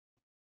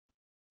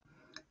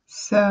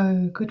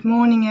So, good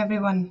morning,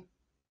 everyone.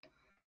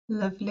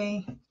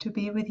 Lovely to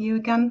be with you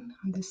again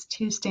on this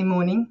Tuesday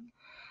morning.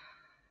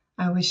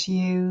 I wish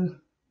you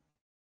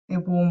a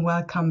warm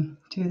welcome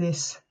to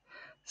this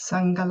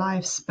Sangha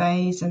Life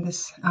space and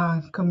this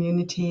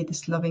community,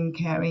 this loving,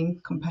 caring,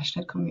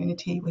 compassionate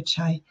community, which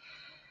I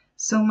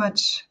so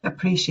much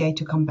appreciate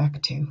to come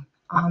back to.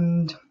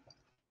 And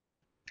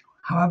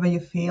however you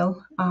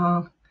feel,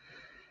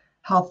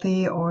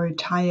 healthy or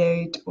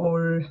tired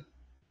or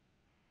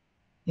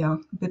a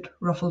bit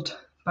ruffled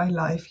by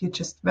life, you're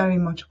just very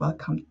much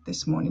welcome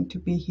this morning to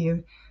be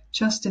here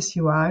just as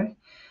you are.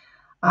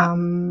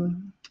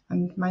 And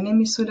my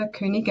name is Ulla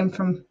Koenig. I'm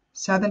from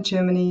southern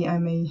Germany.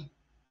 I'm a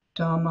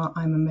Dharma,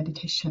 I'm a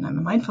meditation, I'm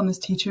a mindfulness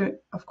teacher,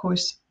 of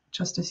course,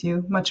 just as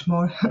you, much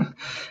more,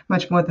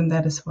 much more than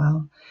that as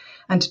well.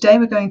 And today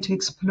we're going to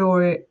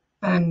explore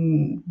a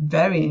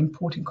very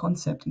important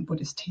concept in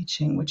Buddhist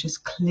teaching, which is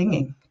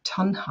clinging,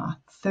 tanha,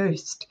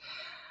 thirst.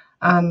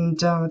 And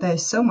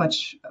there's so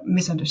much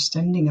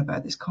misunderstanding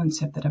about this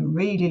concept that I'm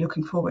really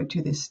looking forward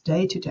to this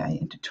day today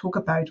and to talk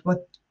about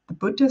what the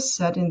Buddha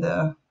said in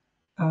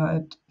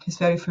his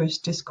very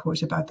first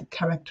discourse about the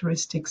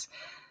characteristics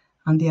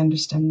and the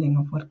understanding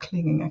of what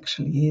clinging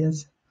actually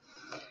is.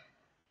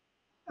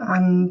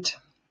 And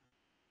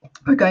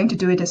we're going to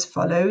do it as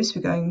follows.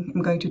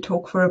 I'm going to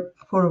talk for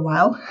a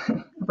while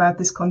about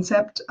this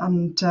concept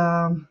and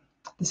the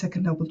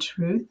second noble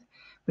truth,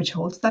 which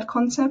holds that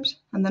concept,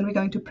 and then we're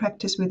going to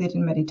practice with it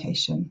in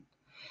meditation.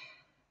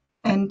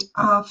 And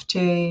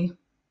after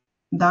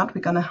that,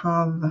 we're going to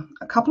have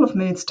a couple of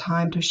minutes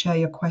time to share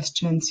your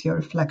questions, your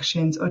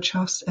reflections, or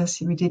just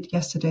as we did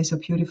yesterday so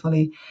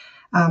beautifully,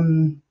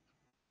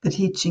 the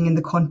teaching in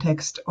the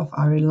context of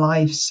our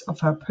lives,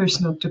 of our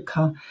personal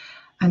dukkha,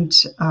 and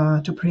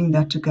to bring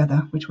that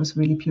together, which was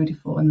really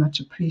beautiful and much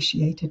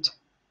appreciated.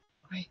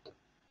 Great.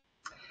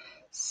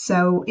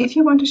 So if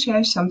you want to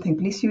share something,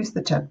 please use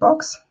the chat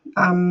box.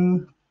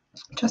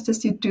 Just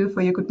as you do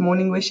for your good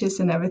morning wishes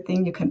and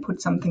everything, you can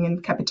put something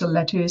in capital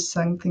letters,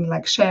 something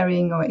like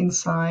sharing or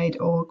insight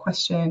or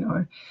question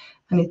or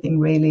anything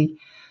really,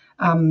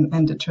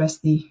 and address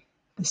the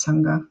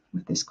Sangha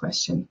with this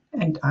question.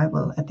 And I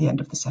will, at the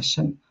end of the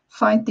session,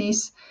 find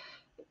these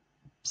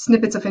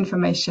snippets of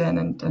information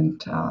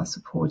and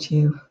support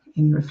you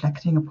in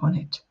reflecting upon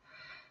it.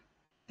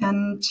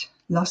 And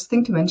last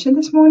thing to mention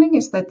this morning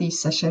is that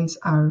these sessions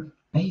are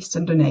based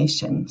on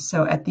donation.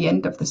 So at the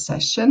end of the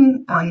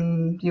session,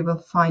 you will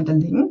find a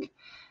link.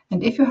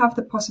 And if you have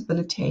the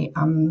possibility,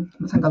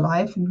 Sangha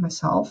Life and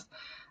myself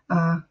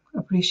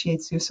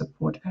appreciates your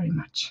support very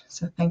much.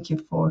 So thank you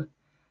for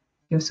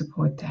your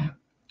support there.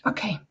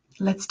 Okay,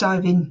 let's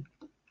dive in.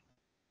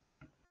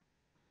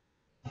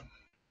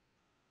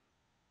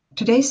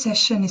 Today's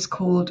session is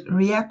called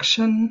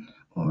Reaction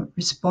or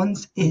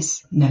Response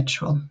is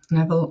Natural. And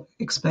I will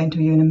explain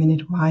to you in a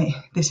minute why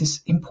this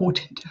is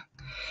important.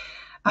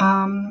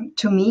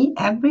 To me,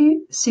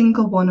 every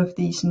single one of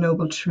these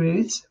noble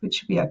truths,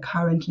 which we are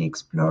currently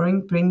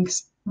exploring,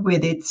 brings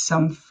with it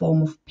some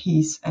form of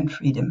peace and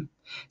freedom.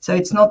 So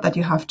it's not that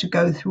you have to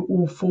go through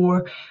all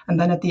four, and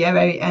then at the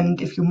very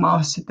end, if you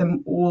mastered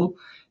them all,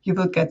 you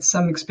will get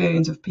some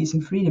experience of peace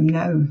and freedom.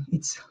 No,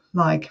 it's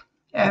like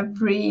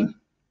every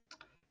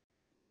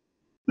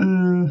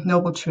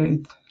noble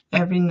truth,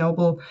 every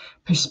noble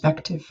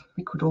perspective,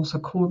 we could also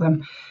call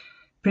them,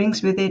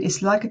 brings with it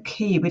is like a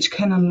key which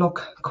can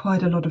unlock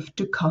quite a lot of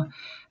dukkha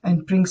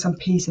and bring some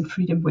peace and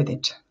freedom with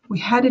it. We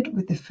had it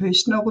with the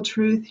first noble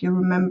truth. You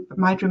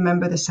might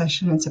remember the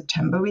session in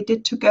September we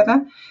did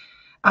together,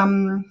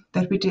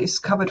 that we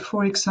discovered,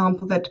 for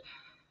example, that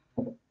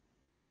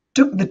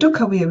the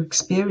dukkha we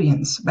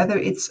experience, whether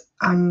it's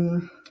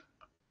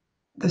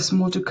the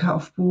small dukkha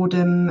of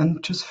boredom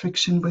and just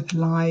friction with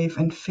life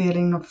and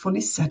feeling not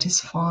fully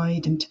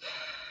satisfied,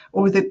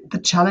 or the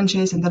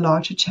challenges and the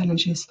larger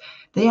challenges,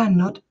 they are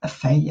not a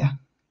failure.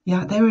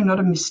 Yeah, they are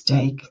not a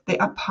mistake. They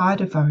are part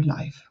of our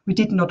life. We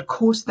did not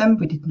cause them.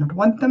 We did not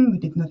want them. We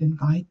did not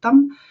invite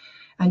them.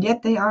 And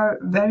yet they are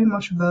very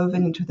much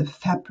woven into the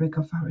fabric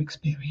of our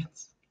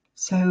experience.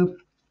 So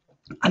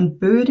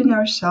unburden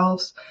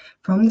ourselves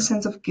from the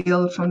sense of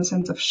guilt, from the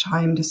sense of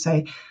shame to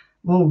say,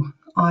 whoa,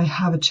 I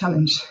have a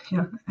challenge.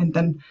 Yeah. And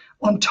then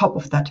on top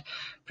of that,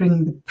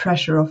 bring the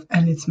pressure of,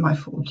 and it's my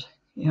fault.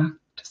 Yeah.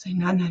 To say,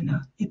 no,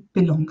 it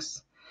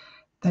belongs.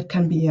 That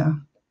can be a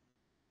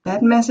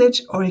bad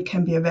message, or it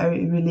can be a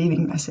very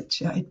relieving message.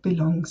 Yeah, it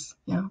belongs.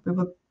 Yeah, we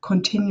will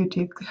continue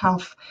to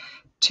have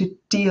to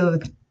deal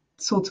with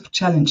sorts of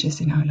challenges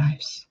in our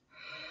lives.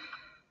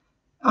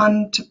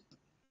 And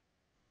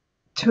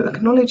to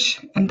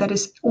acknowledge, and that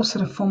is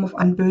also a form of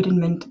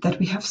unburdenment, that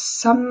we have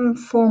some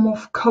form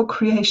of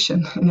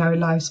co-creation in our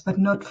lives, but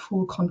not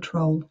full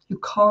control. You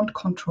can't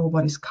control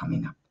what is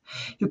coming up.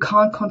 You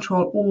can't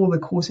control all the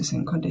causes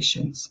and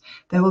conditions.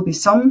 There will be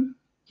some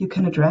you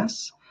can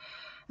address,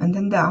 and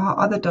then there are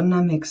other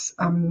dynamics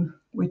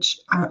which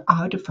are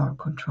out of our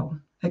control.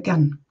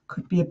 Again,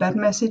 could be a bad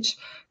message,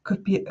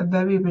 could be a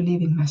very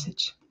relieving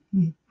message.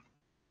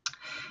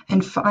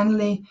 And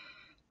finally,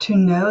 to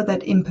know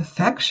that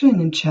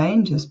imperfection and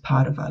change is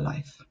part of our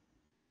life.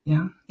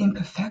 Yeah,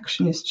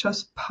 imperfection is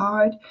just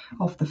part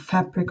of the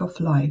fabric of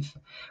life.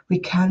 We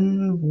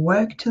can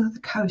work till the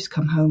cows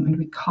come home, and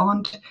we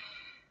can't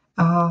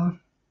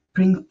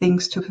bring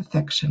things to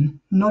perfection.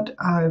 Not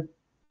our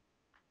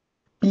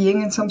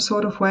being in some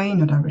sort of way,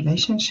 not our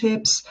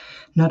relationships,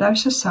 not our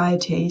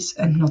societies,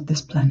 and not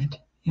this planet.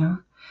 Yeah,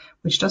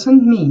 which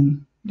doesn't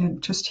mean,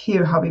 just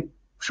hear how we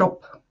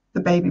drop the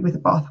baby with the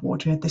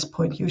bathwater at this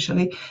point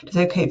usually, to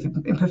say, okay, if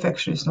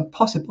imperfection is not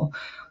possible,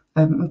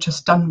 I'm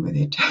just done with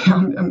it.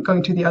 I'm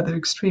going to the other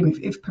extreme.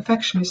 If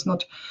perfection is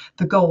not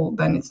the goal,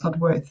 then it's not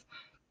worth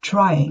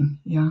trying.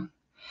 Yeah,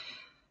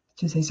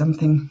 to say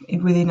something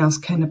within us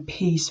can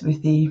appease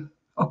with the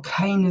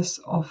okayness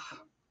of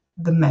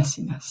the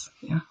messiness.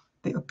 Yeah,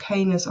 the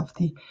okayness of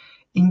the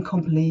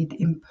incomplete,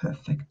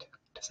 imperfect.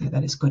 To say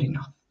that is good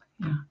enough.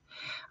 Yeah,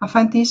 I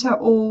find these are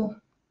all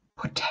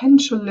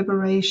potential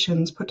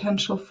liberations,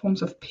 potential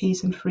forms of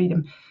peace and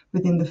freedom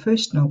within the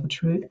first noble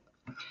truth.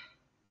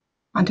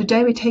 And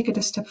today we take it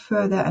a step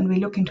further and we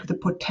look into the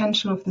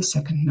potential of the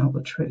second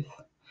noble truth.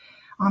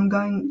 I'm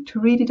going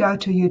to read it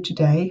out to you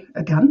today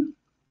again,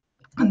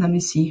 and then we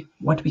see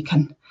what we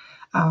can,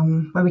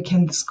 where we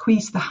can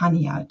squeeze the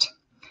honey out.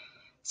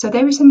 So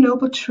there is a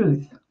noble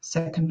truth,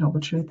 second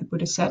noble truth, the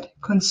Buddha said,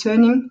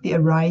 concerning the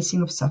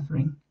arising of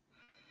suffering.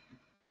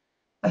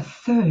 A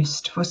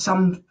thirst for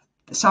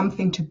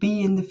something to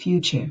be in the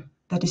future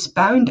that is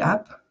bound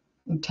up,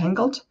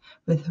 entangled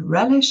with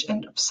relish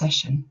and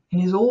obsession,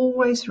 and is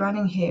always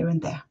running here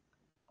and there.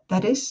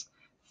 That is,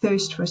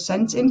 thirst for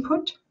sense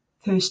input,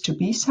 thirst to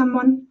be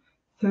someone,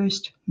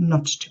 thirst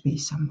not to be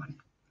someone.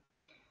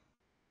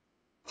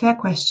 Fair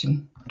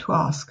question to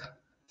ask,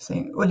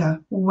 saying,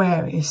 Ulla,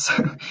 where is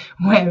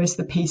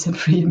the peace and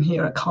freedom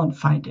here? I can't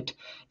find it.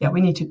 Yeah,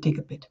 we need to dig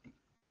a bit.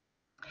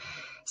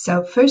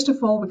 So first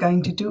of all, we're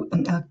going to do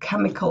an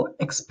alchemical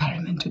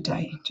experiment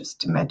today.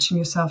 Just imagine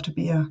yourself to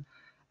be a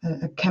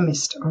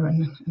chemist or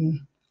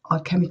an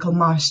alchemical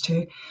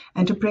master,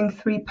 and to bring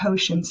 3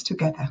 potions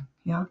together.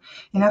 Yeah.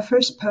 In our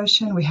first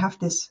potion, we have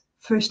this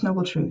first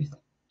noble truth.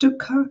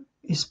 Dukkha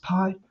is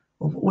part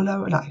of all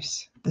our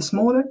lives. The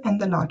smaller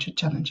and the larger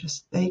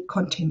challenges, they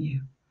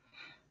continue.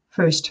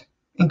 First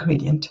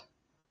ingredient.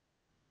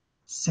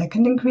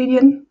 Second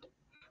ingredient,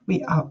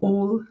 we are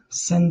all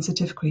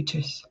sensitive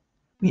creatures.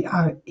 We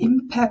are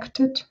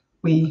impacted,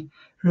 we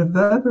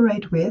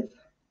reverberate with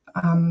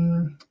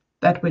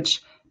that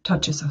which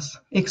touches us,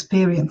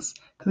 experience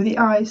through the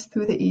eyes,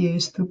 through the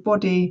ears, through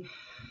body,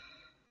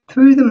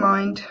 through the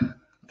mind,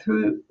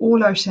 through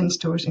all our sense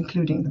doors,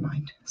 including the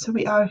mind. So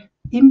we are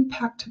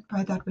impacted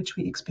by that which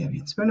we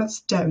experience. We're not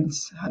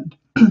stones, and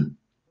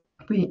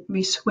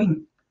we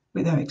swing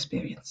with our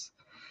experience.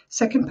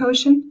 Second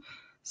potion,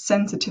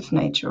 sensitive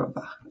nature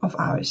of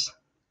ours.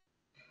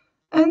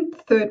 And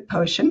third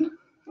potion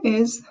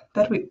is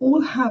that we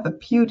all have a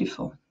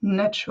beautiful,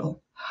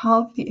 natural,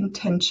 healthy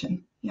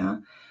intention, yeah,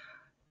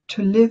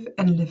 to live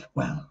and live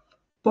well.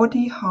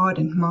 Body, heart,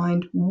 and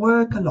mind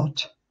work a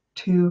lot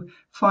to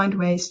find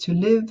ways to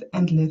live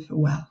and live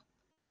well.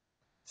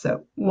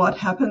 So what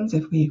happens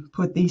if we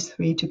put these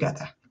 3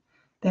 together?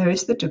 There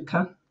is the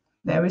dukkha,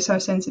 there is our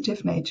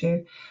sensitive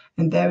nature,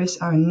 and there is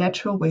our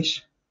natural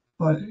wish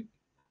for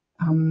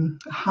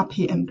a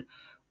happy and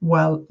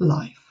well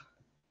life.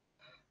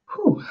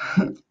 Whew.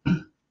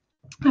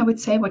 I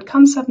would say what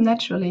comes up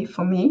naturally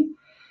for me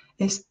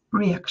is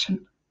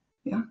reaction.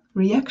 Yeah,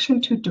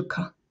 reaction to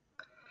dukkha.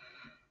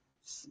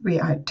 We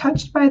are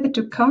touched by the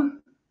dukkha.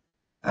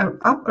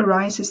 Up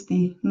arises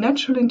the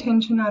natural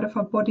intention out of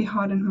our body,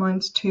 heart, and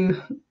minds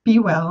to be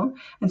well,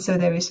 and so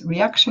there is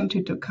reaction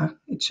to dukkha.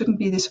 It shouldn't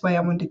be this way.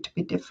 I want it to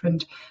be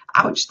different.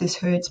 Ouch, this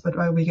hurts. But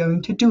what are we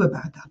going to do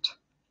about that?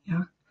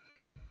 Yeah.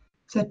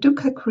 So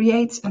dukkha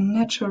creates a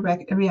natural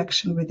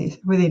reaction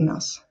within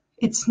us.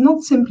 It's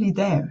not simply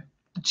there,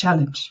 the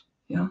challenge,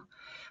 yeah,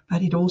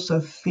 but it also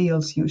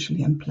feels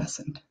usually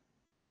unpleasant.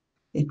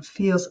 It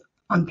feels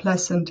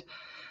unpleasant,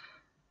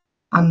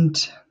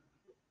 and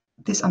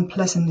this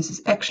unpleasantness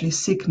is actually a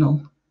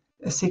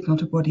signal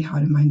to body,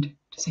 heart, and mind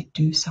to say,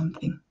 do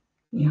something.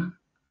 Yeah.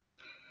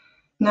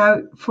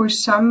 Now, for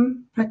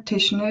some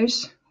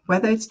practitioners,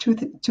 whether it's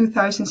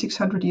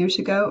 2,600 years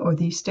ago or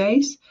these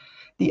days,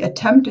 the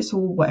attempt is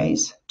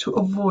always to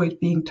avoid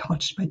being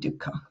touched by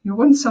dukkha. You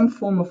want some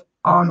form of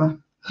armor.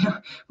 Yeah.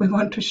 We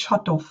want to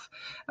shut off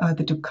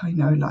the dukkha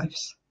in our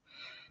lives.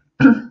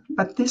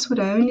 But this would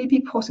only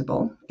be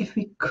possible if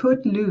we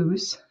could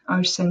lose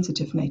our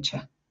sensitive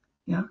nature.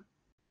 Yeah.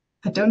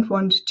 I don't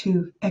want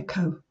to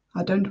echo.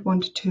 I don't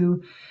want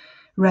to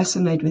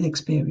resonate with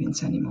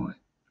experience anymore.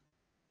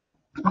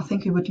 I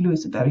think we would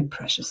lose a very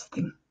precious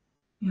thing.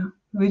 Yeah,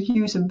 we'd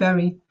use a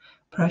very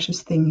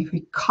precious thing if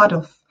we cut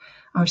off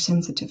our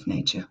sensitive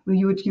nature.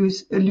 We would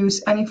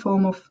lose any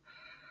form of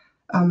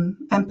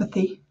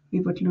empathy. We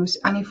would lose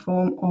any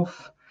form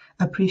of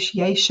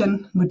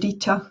appreciation,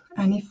 mudita,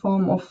 any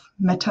form of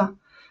metta,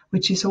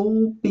 which is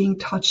all being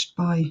touched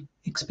by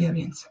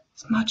experience.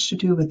 It's much to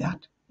do with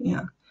that.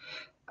 Yeah.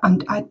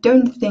 And I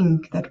don't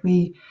think that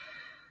we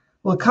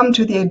will come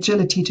to the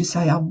agility to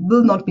say, I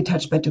will not be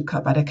touched by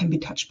dukkha, but I can be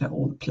touched by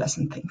all the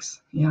pleasant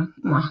things. Yeah,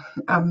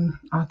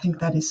 I think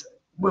that is,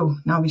 well,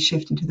 now we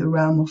shift into the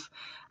realm of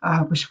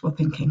wishful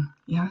thinking.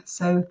 Yeah,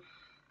 so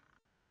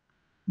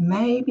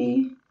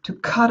maybe to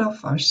cut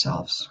off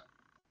ourselves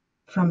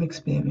from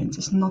experience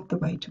is not the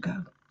way to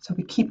go. So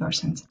we keep our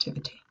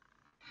sensitivity.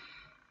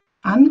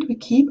 And we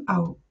keep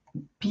our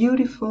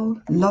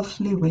beautiful,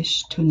 lovely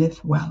wish to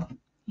live well.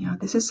 Yeah,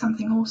 this is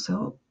something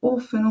also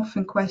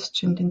often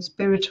questioned in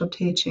spiritual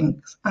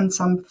teachings and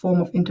some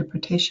form of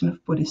interpretation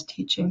of Buddhist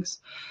teachings.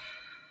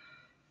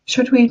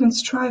 Should we even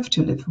strive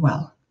to live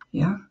well?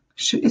 Yeah,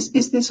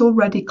 is this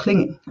already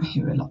clinging? I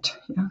hear a lot.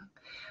 Yeah,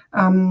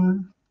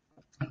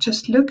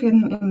 just look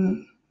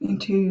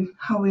into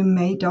how we're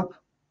made up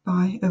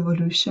by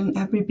evolution.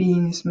 Every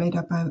being is made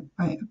up by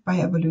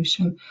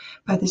evolution,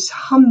 by this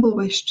humble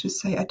wish to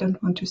say, I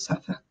don't want to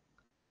suffer.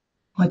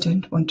 I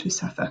don't want to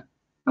suffer.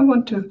 I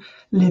want to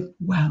live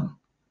well.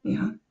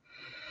 Yeah.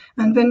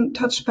 And when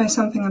touched by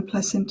something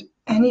unpleasant,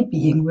 any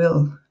being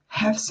will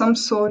have some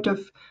sort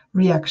of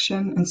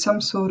reaction and some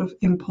sort of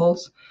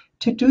impulse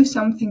to do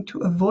something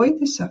to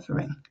avoid the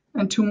suffering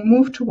and to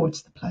move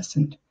towards the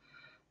pleasant.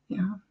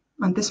 Yeah.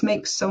 And this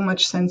makes so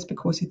much sense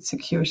because it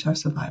secures our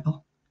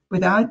survival.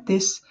 Without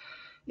this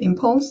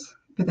impulse,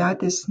 without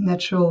this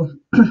natural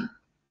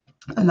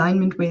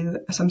alignment with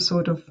some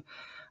sort of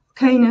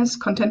okayness,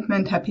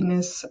 contentment,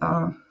 happiness,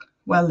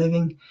 well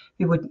living,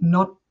 we would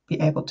not be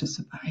able to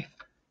survive.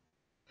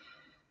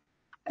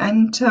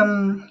 And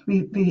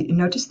we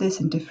notice this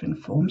in different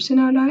forms in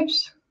our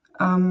lives.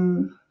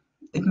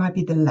 It might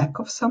be the lack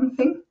of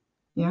something,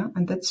 yeah,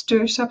 and that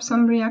stirs up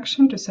some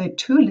reaction. To say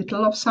too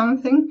little of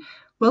something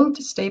will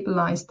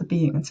destabilize the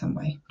being in some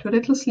way. Too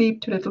little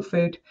sleep, too little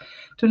food,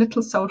 too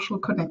little social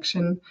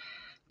connection,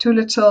 too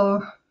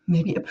little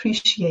maybe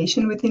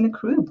appreciation within a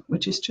group,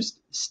 which is just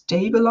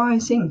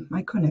stabilizing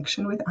my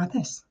connection with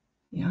others.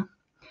 Yeah.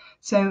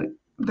 So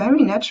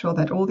very natural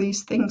that all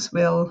these things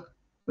will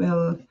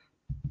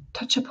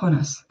touch upon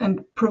us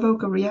and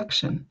provoke a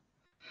reaction.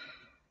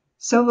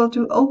 So we'll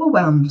do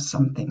overwhelm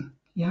something.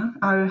 Yeah.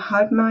 Our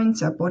heart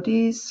minds, our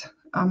bodies,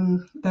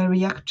 they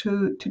react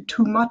to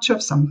too much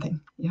of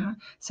something. Yeah.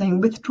 Saying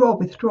withdraw,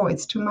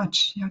 it's too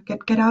much. Yeah.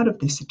 Get out of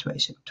this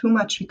situation. Too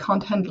much, we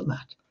can't handle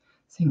that.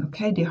 Saying,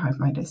 okay, dear heart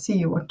mind, I see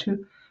you want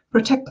to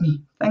protect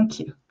me. Thank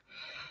you.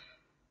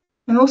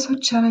 And also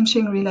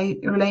challenging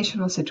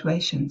relational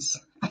situations.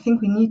 I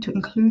think we need to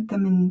include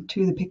them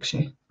into the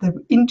picture. The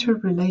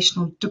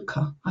interrelational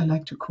dukkha, I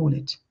like to call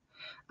it.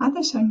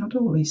 Others are not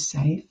always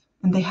safe,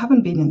 and they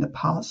haven't been in the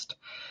past.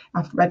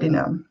 I've read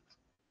in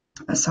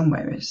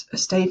somewhere a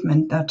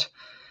statement that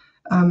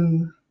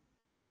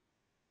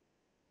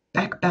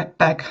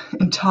back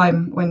in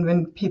time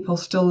when people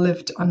still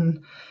lived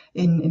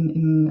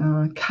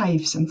in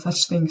caves and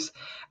such things,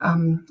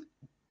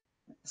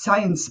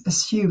 science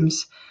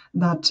assumes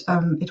that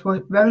it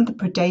weren't the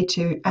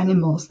predator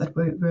animals that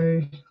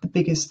were the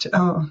biggest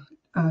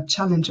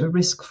challenge or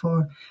risk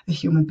for a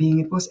human being.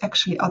 It was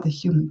actually other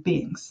human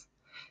beings.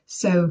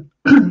 So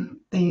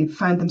they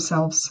find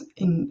themselves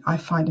in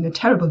a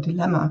terrible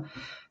dilemma,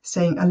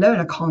 saying, alone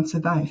I can't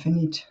survive. I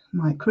need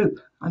my group.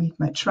 I need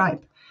my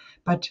tribe.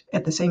 But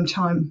at the same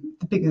time,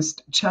 the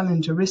biggest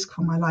challenge or risk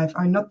for my life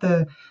are not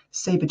the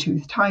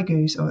saber-toothed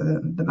tigers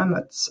or the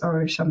mammoths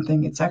or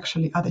something. It's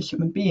actually other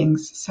human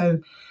beings.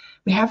 So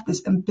we have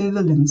this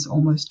ambivalence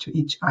almost to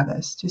each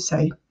other to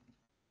say,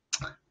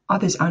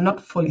 others are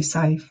not fully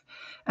safe,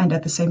 and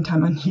at the same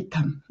time I need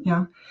them.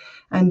 Yeah.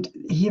 And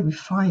here we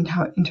find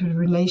how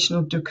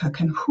interrelational dukkha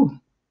can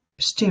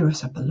steer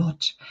us up a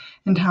lot,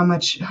 and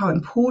how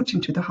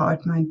important to the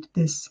heart mind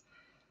this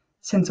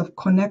sense of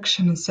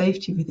connection and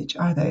safety with each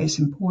other is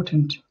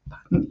important.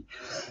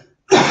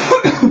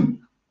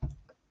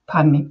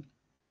 Pardon me.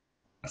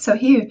 So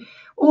here,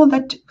 all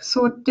that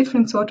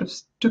different sort of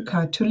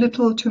dukkha, too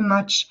little, too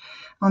much,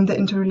 on the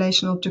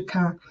interrelational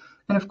dukkha,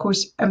 and of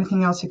course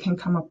everything else you can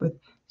come up with,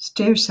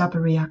 stirs up a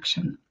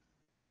reaction.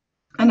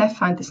 And I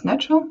find this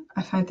natural,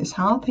 I find this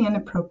healthy and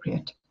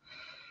appropriate.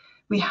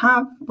 We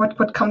have,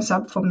 what comes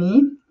up for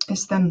me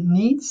is then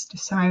needs,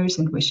 desires,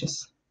 and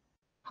wishes.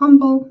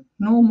 Humble,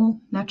 normal,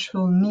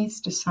 natural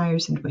needs,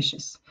 desires, and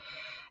wishes.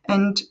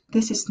 And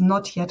this is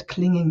not yet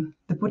clinging.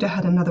 The Buddha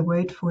had another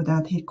word for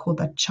that. He called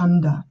that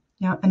chanda.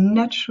 Yeah, a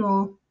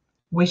natural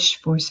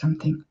wish for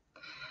something.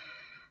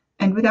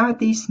 And without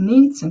these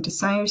needs and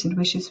desires and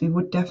wishes, we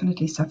would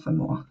definitely suffer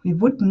more. We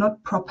would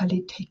not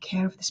properly take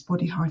care of this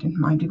body, heart, and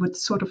mind. We would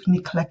sort of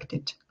neglect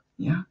it.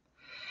 Yeah.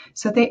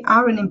 So they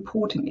are an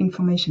important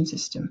information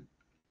system.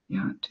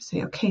 Yeah. To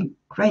say, okay,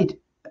 great.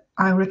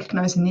 I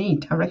recognize a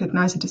need. I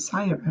recognize a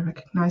desire. I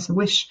recognize a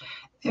wish.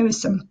 There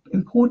is some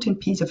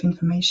important piece of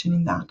information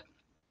in that.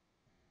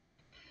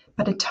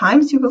 But at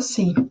times you will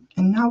see,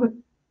 and now we're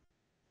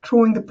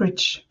drawing the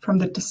bridge from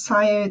the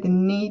desire, the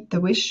need,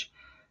 the wish,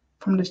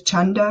 from the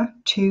chanda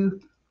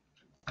to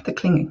the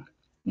clinging.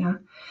 Yeah.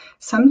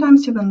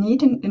 Sometimes you will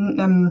need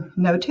and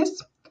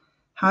notice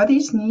how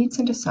these needs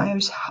and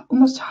desires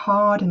almost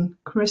harden,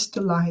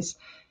 crystallize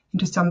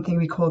into something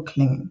we call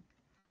clinging.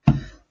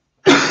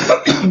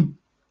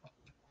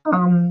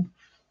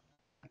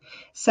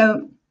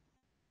 So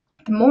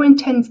the more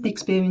intense the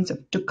experience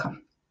of dukkha,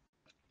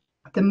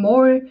 the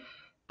more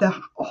the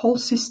whole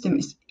system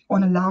is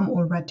on alarm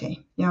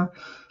already. Yeah,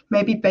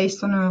 maybe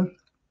based on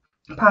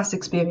a past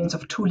experience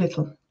of too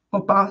little,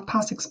 or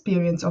past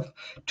experience of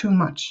too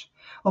much,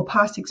 or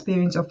past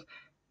experience of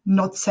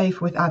not safe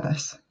with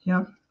others.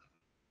 Yeah,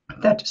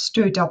 that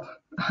stirred up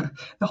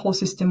the whole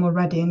system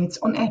already, and it's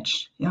on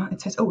edge. Yeah,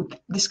 it says, oh,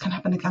 this can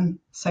happen again.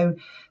 So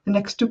the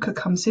next dukkha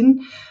comes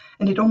in,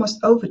 and it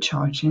almost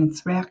overcharges in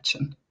its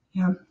reaction.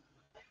 Yeah.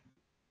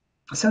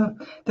 So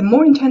the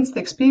more intense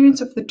the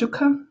experience of the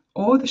dukkha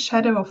or the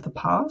shadow of the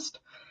past,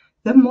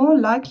 the more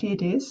likely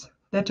it is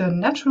that a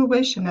natural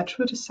wish, a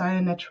natural desire,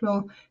 a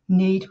natural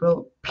need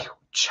will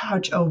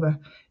charge over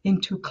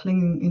into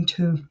clinging,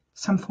 into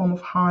some form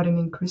of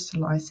hardening,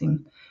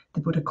 crystallizing.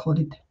 The Buddha called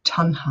it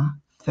tanha,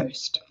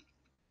 thirst.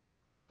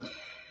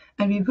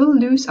 And we will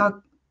lose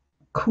our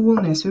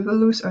coolness, we will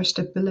lose our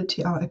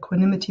stability, our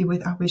equanimity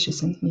with our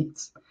wishes and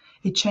needs.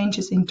 It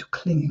changes into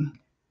clinging.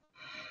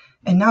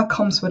 And now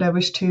comes what I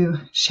wish to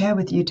share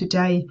with you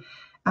today.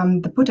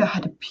 The Buddha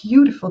had a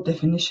beautiful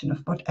definition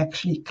of what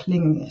actually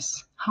clinging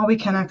is, how we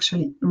can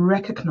actually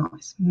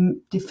recognize,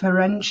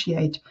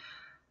 differentiate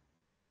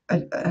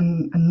a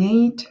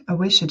need, a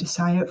wish, a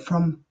desire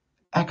from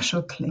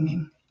actual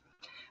clinging.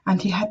 And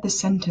he had this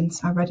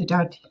sentence, I read it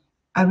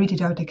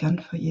out again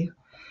for you.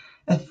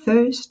 A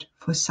thirst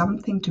for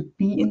something to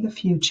be in the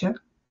future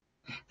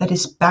that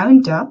is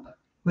bound up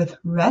with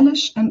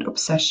relish and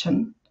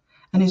obsession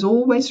and is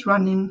always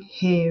running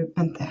here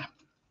and there.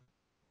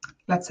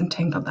 Let's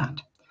untangle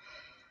that.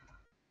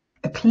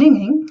 A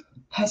clinging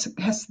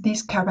has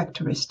these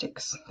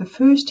characteristics. The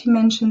first he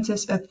mentions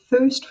is a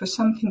thirst for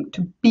something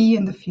to be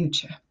in the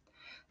future.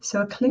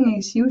 So a clinging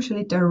is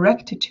usually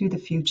directed to the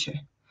future.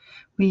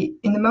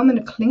 In the moment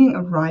a clinging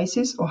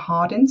arises or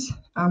hardens,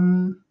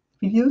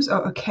 we lose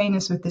our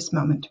okayness with this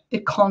moment.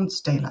 It can't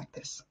stay like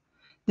this.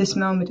 This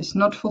moment is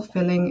not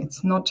fulfilling.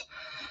 It's not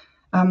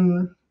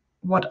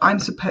what I'm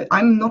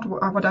not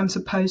what I'm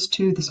supposed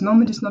to. This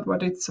moment is not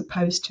what it's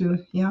supposed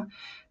to. Yeah,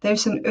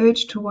 there's an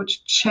urge towards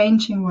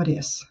changing what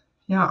is.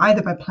 Yeah,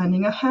 either by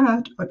planning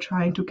ahead or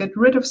trying to get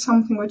rid of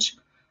something which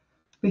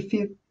we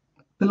feel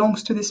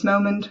belongs to this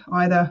moment,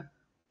 either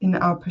in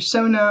our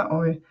persona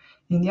or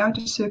in the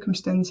outer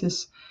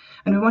circumstances,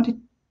 and we want it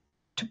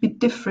to be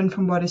different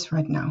from what is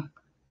right now.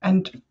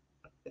 And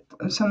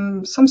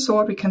some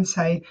sort we can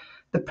say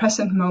the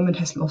present moment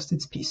has lost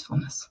its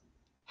peacefulness,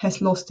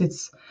 has lost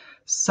its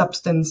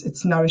substance,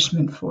 its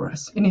nourishment for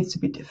us. It needs to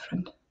be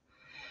different.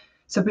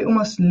 So we're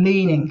almost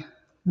leaning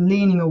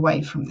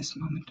away from this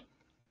moment.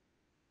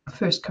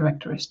 First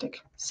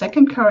characteristic.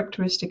 Second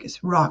characteristic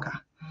is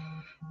raga.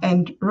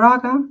 And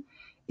raga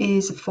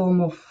is a form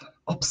of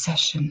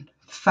obsession,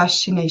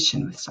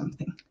 fascination with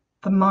something.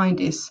 The mind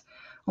is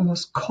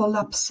almost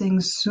collapsing,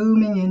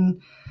 zooming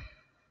in,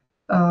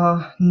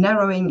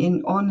 narrowing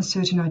in on a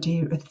certain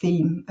idea, a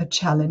theme, a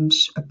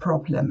challenge, a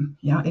problem.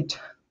 Yeah, it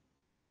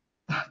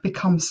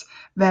becomes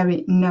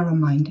very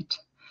narrow-minded.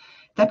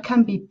 That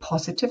can be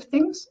positive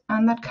things,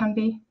 and that can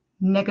be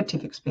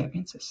negative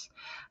experiences.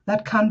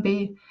 That can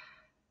be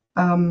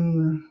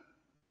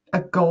a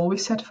goal we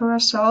set for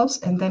ourselves,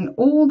 and then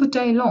all the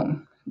day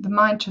long, the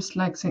mind just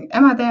like saying,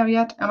 am I there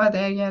yet? Am I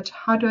there yet?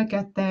 How do I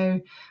get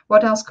there?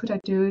 What else could I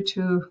do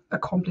to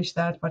accomplish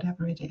that?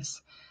 Whatever it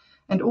is.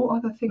 And all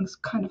other things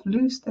kind of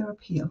lose their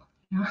appeal.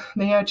 Yeah?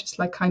 They are just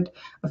like kind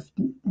of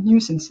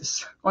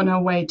nuisances on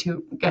our way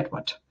to get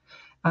what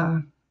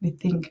we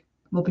think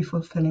will be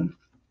fulfilling.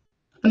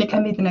 And it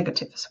can be the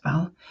negative as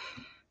well.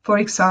 For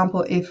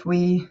example, if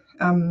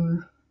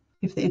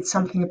it's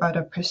something about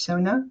a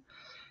persona,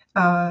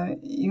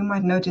 you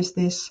might notice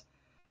this.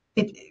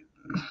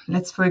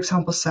 Let's, for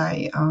example,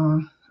 say,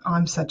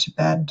 I'm such a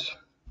bad,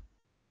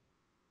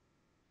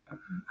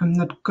 I'm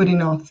not good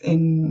enough.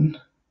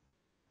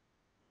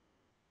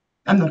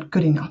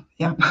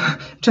 Yeah,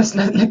 just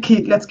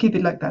let's keep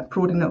it like that,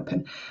 broad and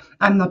open.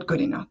 I'm not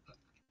good enough.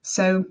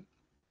 So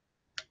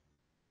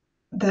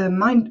the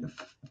mind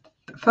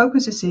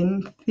focuses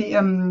in,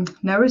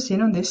 narrows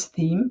in on this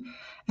theme,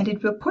 and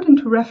it will put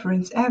into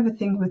reference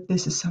everything with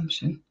this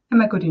assumption.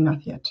 Am I good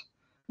enough yet?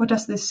 What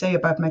does this say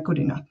about my good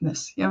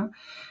enoughness? Yeah.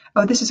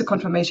 Oh, this is a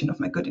confirmation of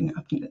my good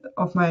enough,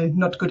 of my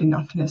not good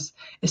enoughness,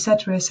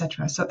 etc.,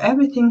 etc. So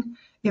everything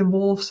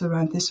evolves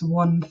around this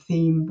one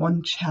theme,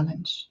 one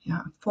challenge.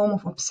 Yeah, a form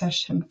of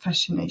obsession,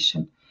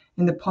 fascination,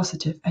 in the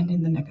positive and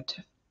in the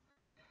negative.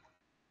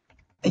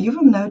 You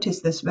will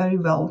notice this very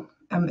well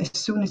as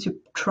soon as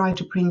you try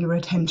to bring your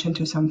attention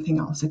to something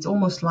else. It's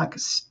almost like a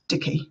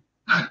sticky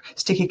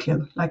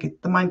glue,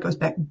 like the mind goes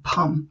back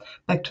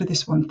to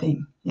this one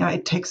theme. Yeah,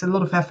 it takes a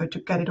lot of effort to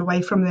get it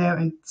away from there,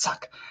 and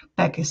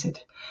back is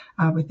it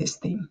with this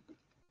theme.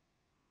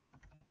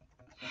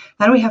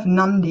 Then we have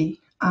nandi,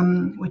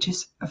 which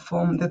is a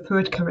form, the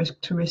third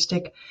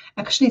characteristic.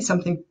 Actually,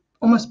 something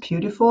almost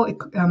beautiful. It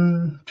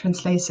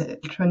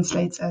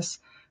translates as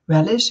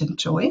relish and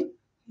joy.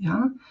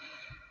 Yeah,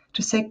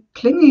 To say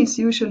clinging is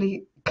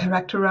usually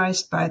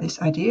characterized by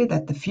this idea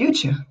that the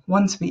future,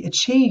 once we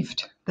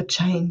achieved the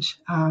change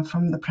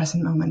from the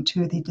present moment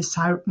to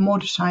the more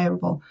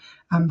desirable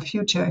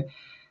future,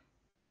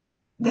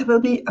 there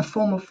will be a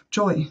form of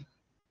joy,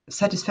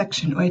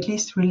 satisfaction, or at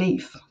least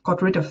relief.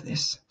 Got rid of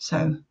this.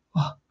 So,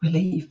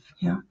 relief,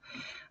 yeah.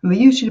 And we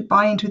usually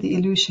buy into the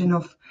illusion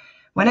of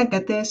when I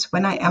get this,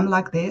 when I am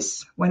like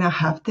this, when I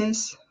have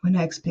this, when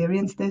I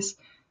experience this,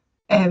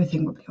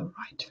 everything will be all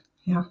right.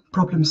 Yeah,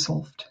 problem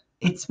solved.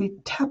 We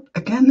tap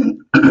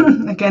again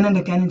and again and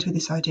again into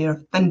this idea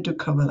of then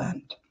Dukkha will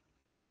end.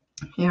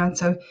 Yeah, and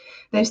so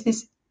there's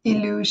this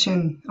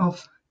illusion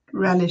of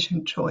relish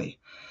and joy,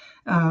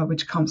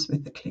 which comes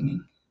with the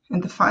clinging.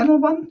 And the final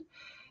one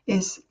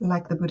is,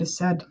 like the Buddha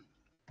said,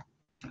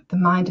 the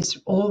mind is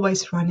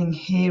always running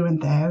here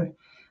and there.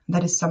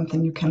 That is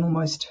something you can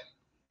almost,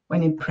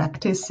 when in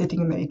practice, sitting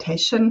in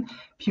meditation,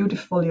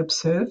 beautifully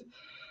observe.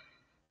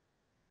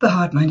 The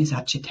heart mind is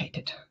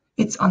agitated.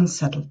 It's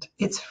unsettled.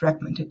 It's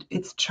fragmented.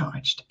 It's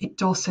charged. It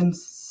doesn't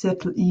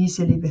settle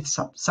easily with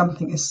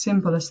something as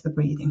simple as the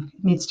breathing.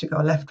 It needs to go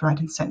left, right,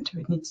 and center.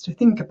 It needs to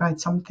think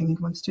about something.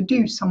 It wants to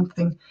do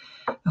something.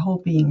 The whole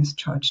being is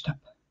charged up.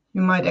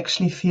 You might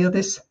actually feel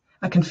this.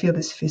 I can feel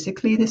this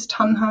physically, this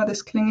tanha,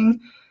 this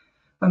clinging.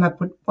 When my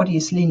body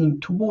is leaning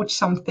towards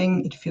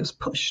something, it feels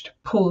pushed,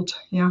 pulled.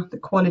 Yeah, the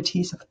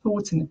qualities of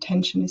thoughts and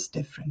attention is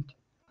different.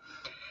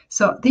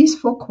 So these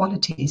 4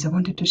 qualities I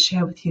wanted to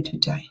share with you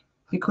today,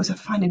 because I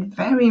find it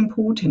very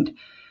important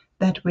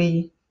that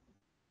we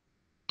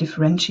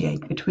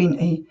differentiate between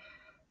a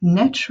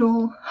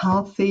natural,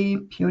 healthy,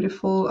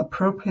 beautiful,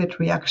 appropriate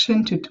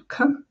reaction to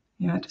dukkha.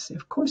 Yeah, to say,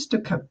 of course,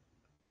 dukkha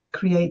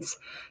creates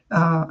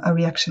a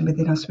reaction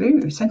within us.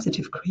 We're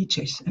sensitive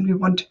creatures, and we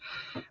want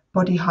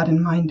body, heart,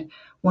 and mind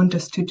want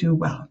us to do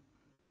well.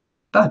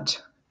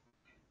 But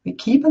we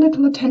keep a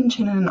little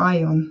attention and an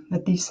eye on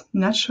that these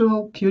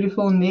natural,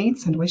 beautiful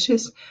needs and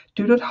wishes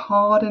do not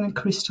harden and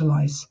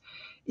crystallize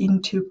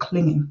into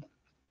clinging.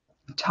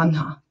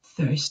 Tanha,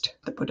 thirst,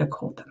 the Buddha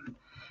called them.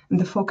 And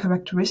the 4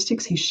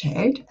 characteristics he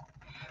shared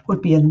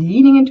would be a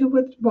leaning into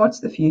towards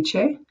the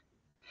future,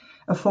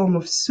 a form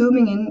of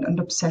zooming in and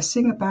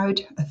obsessing about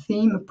a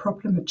theme, a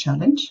problem, a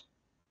challenge,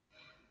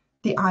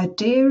 the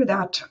idea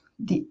that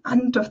the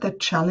end of that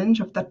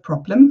challenge, of that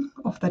problem,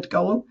 of that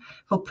goal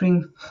will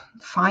bring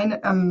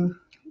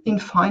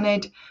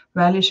infinite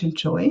relish and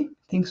joy.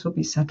 Things will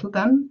be settled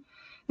then.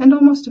 And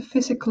almost a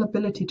physical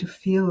ability to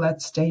feel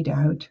that state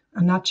out,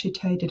 an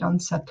agitated,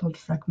 unsettled,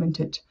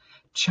 fragmented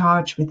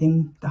charge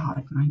within the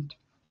heart mind.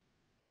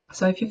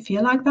 So if you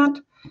feel like that,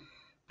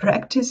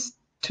 practice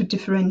to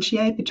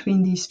differentiate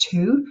between these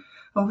 2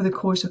 over the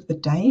course of the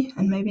day,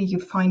 and maybe you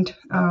find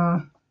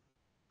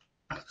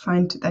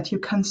that you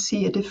can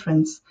see a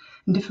difference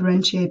and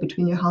differentiate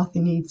between your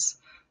healthy needs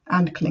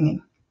and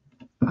clinging.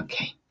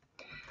 Okay.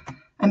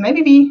 And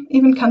maybe we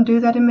even can do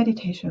that in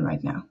meditation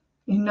right now.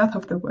 Enough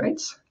of the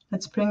words.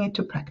 Let's bring it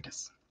to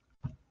practice.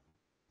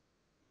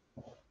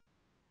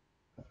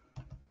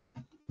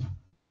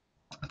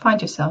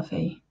 Find yourself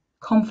a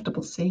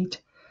comfortable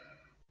seat.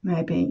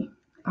 Maybe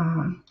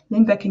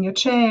lean back in your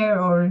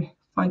chair or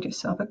find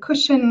yourself a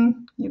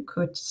cushion. You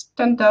could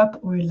stand up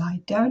or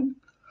lie down.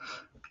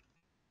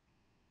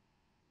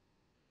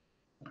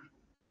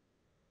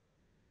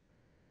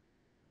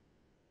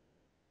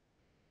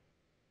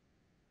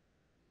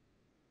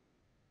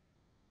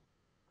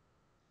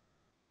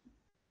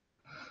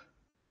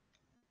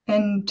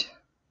 And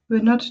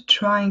we're not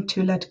trying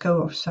to let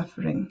go of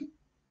suffering.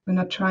 We're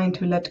not trying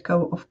to let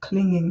go of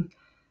clinging.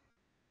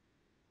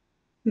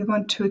 We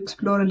want to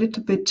explore a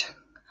little bit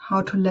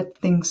how to let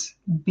things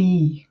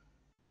be.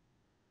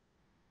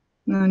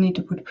 No need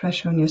to put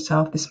pressure on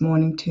yourself this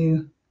morning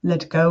to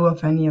let go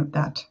of any of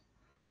that.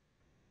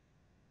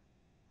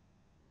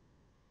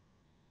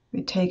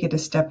 We take it a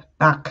step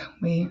back.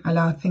 We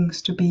allow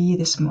things to be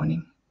this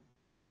morning.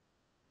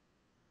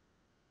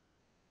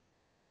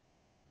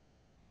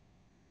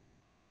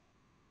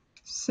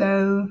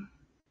 So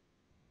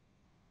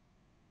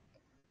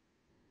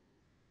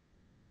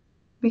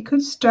we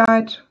could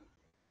start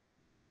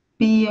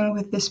being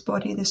with this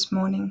body this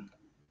morning.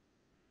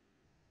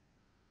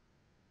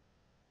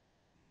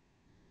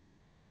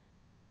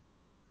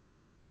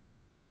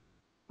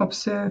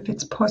 Observe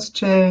its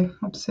posture,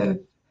 observe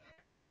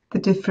the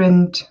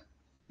different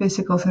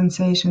physical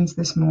sensations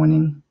this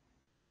morning.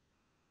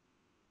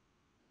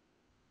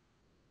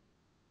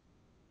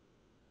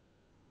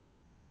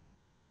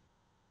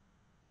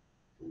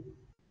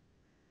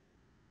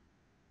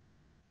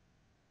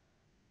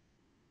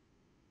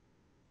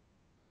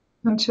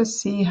 And just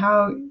see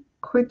how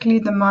quickly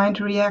the mind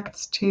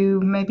reacts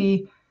to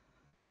maybe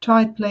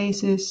tight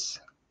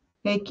places,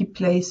 achy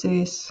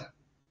places.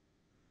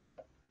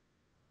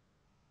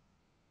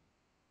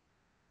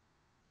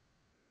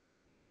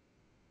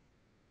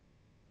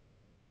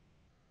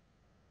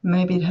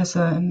 Maybe it has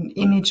an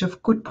image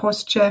of good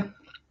posture,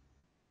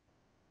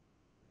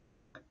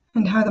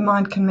 and how the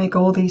mind can make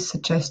all these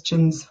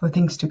suggestions for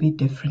things to be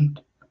different.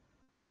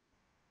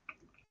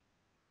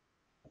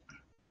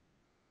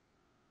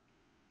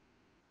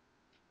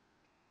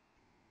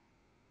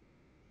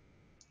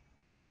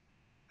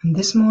 And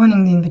this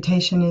morning the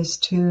invitation is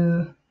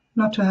to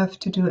not to have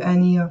to do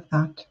any of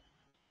that.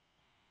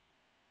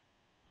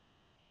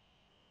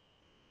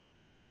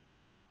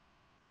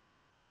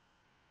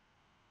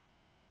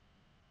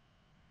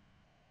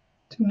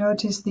 To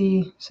notice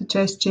the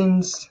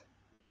suggestions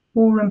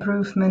for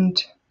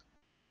improvement.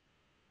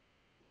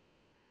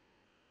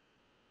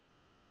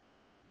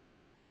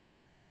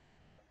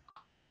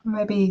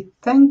 Maybe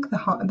thank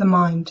the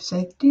mind.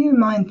 Say, dear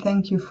mind,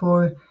 thank you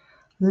for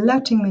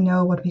letting me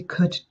know what we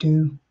could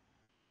do.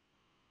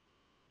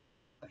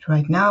 But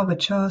right now we're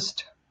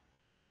just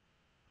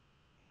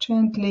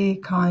gently,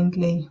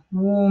 kindly,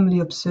 warmly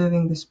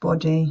observing this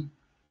body,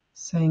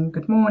 saying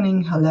good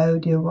morning, hello,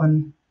 dear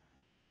one.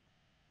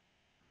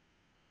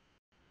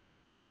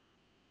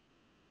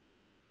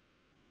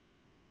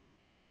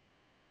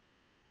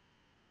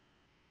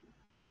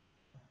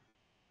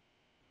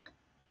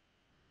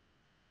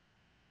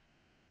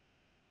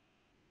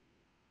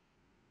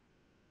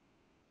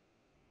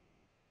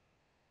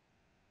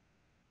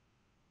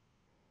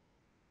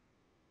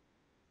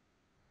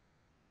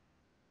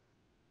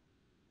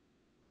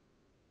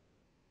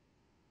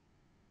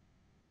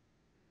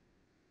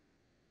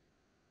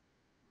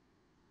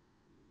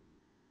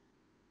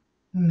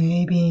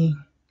 Maybe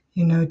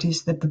you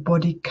notice that the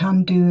body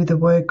can do the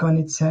work on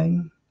its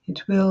own.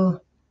 It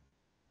will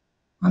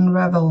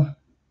unravel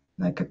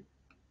like a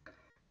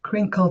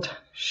crinkled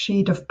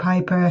sheet of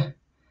paper,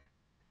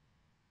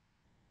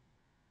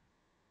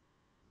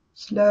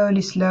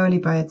 slowly, slowly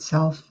by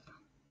itself.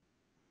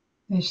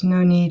 There's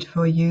no need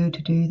for you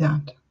to do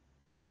that.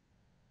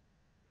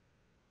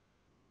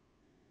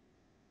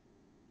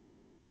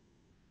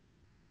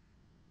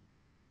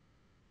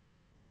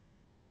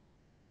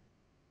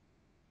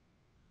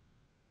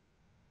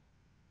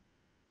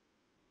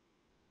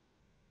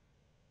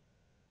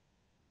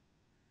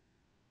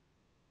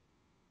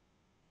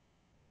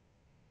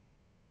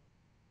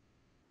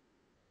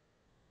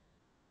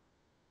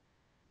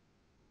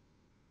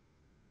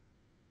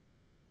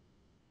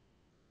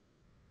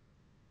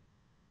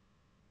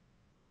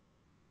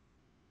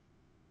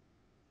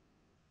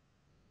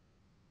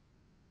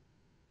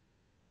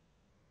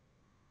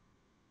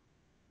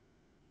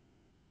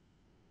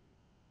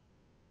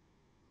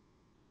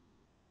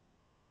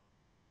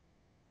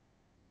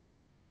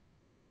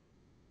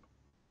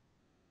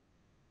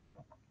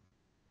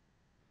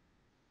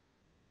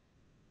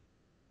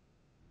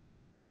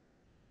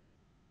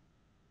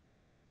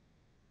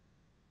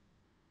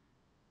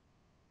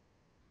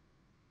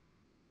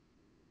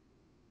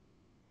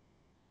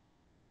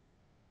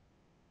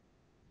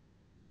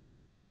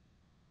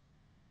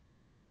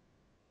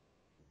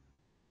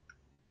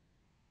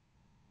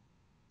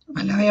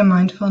 Allow your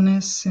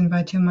mindfulness,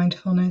 invite your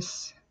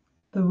mindfulness,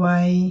 the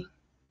way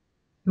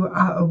you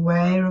are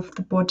aware of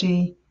the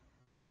body,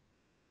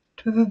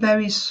 to have a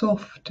very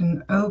soft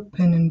and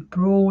open and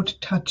broad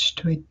touch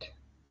to it,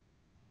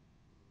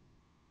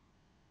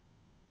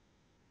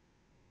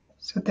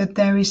 so that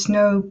there is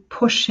no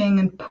pushing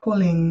and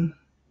pulling,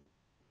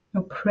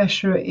 no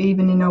pressure,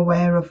 even in a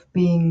way of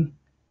being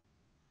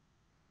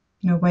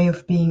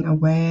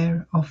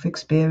aware of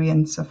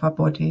experience of our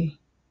body.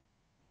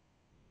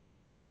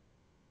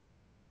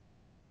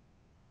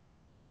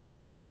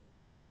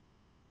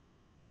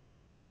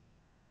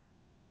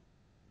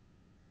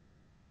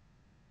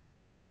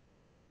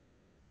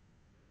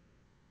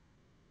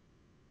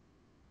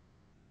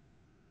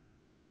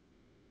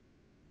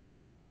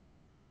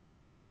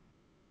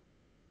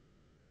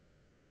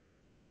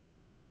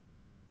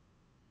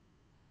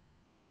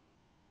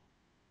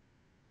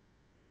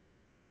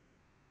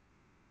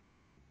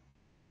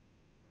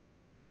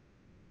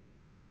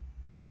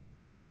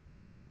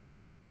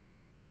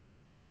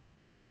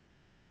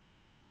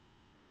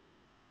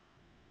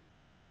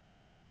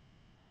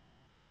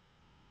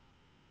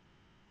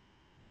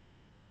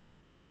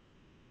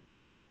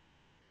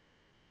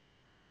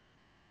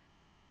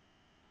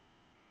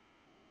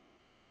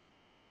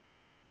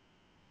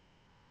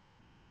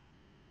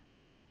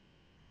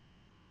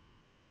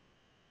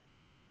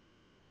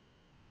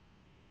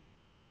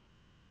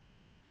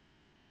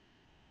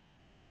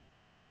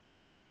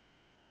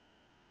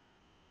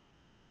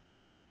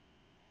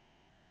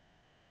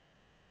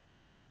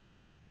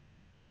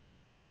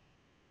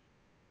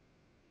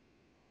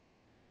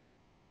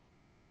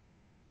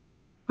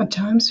 At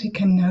times we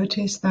can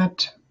notice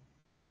that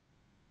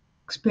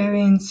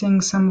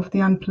experiencing some of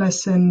the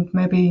unpleasant,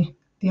 maybe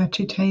the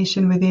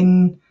agitation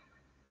within,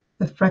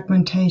 the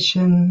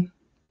fragmentation,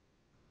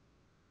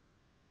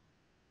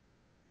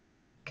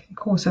 can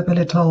cause up a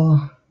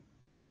little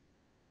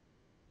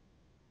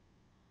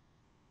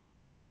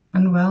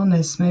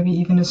unwellness, maybe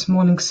even a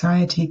small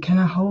anxiety. Can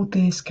I hold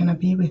this? Can I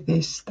be with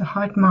this? The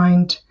heart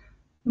mind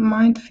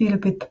might feel a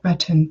bit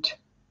threatened.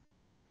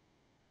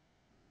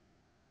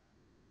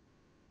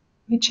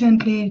 We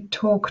gently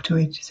talk to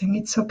it, saying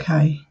it's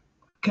okay.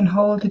 We can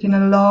hold it in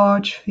a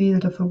large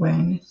field of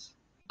awareness.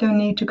 We don't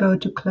need to go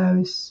too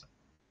close.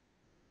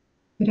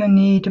 We don't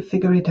need to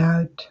figure it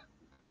out.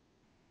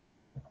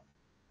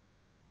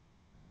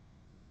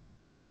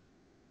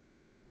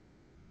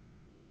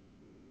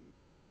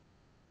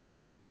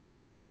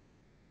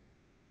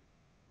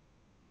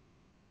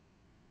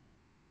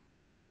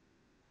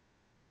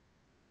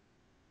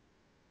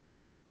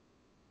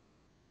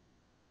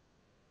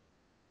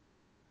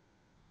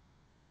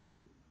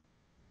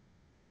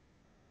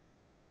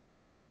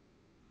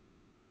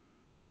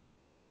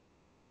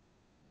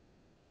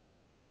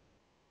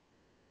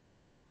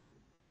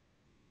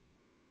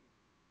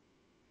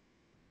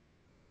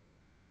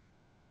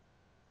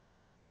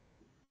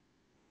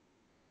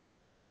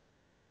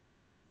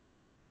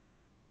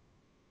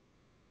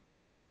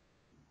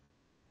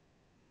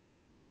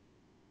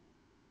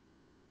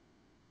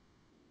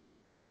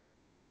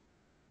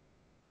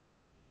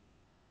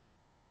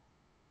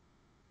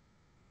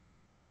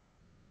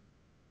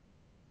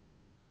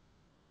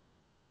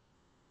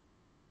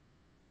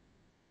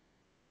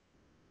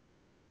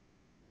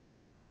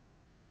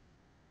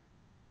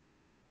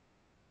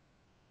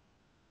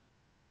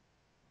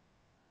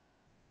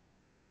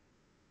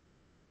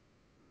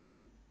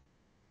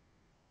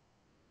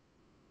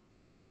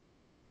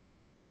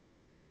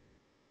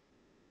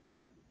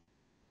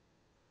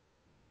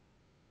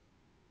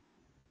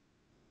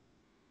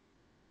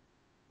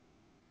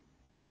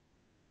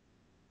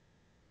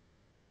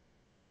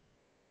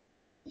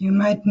 You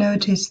might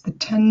notice the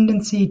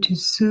tendency to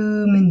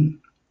zoom in,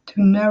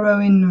 to narrow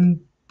in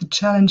on the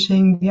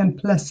challenging, the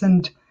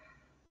unpleasant,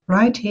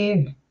 right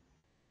here.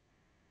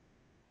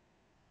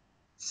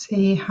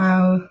 See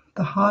how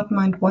the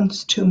heart-mind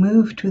wants to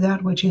move to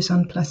that which is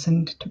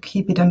unpleasant, to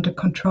keep it under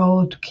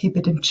control, to keep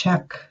it in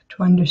check,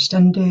 to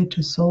understand it,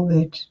 to solve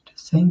it, to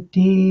saying,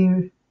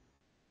 dear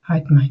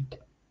heart-mind.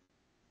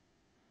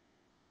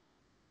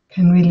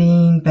 Can we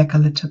lean back a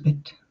little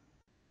bit?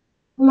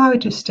 Allow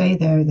it to stay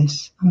there,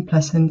 this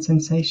unpleasant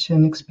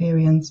sensation,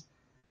 experience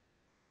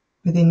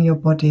within your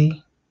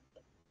body.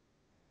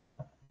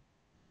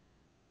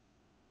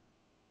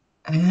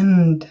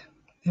 And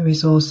there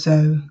is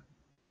also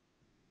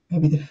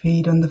maybe the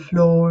feet on the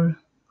floor,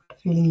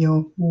 feeling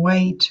your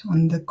weight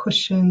on the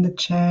cushion, the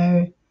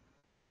chair,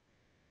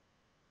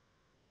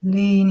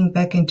 leaning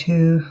back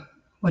into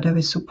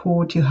whatever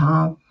support you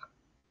have,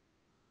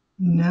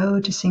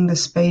 noticing the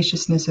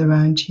spaciousness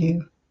around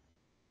you.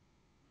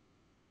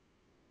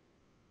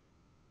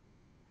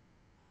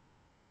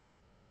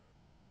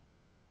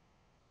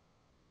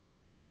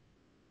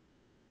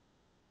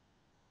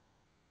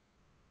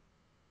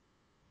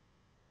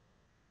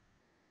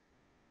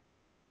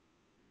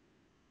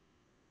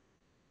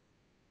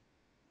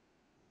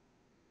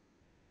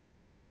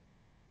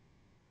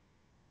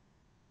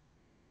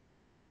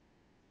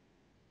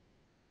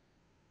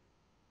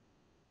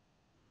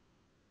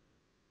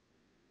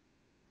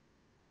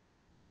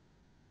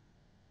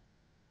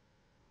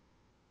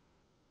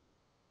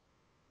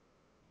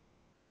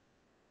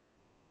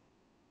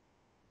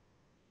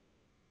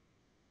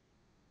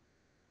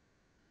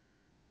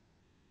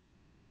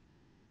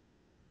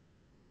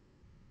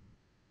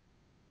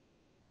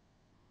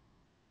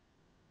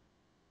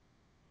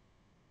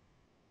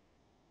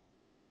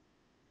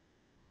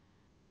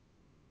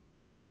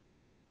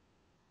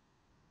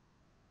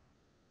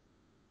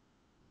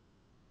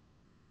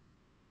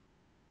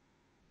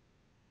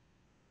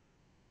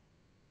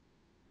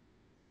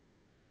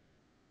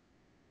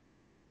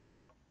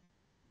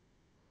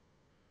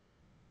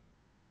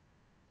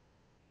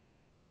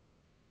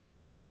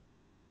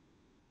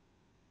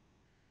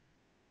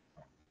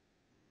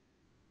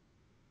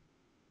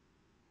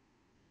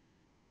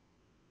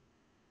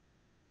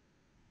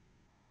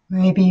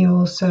 Maybe you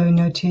also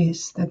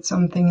notice that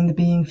something in the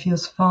being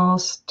feels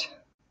fast,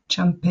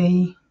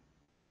 jumpy,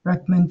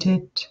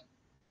 fragmented.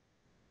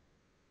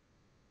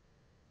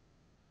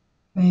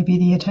 Maybe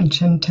the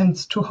attention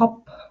tends to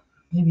hop.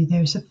 Maybe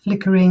there's a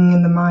flickering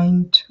in the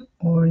mind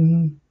or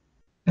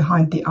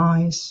behind the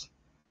eyes.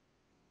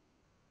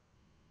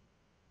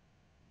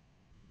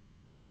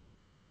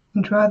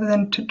 And rather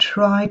than to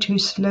try to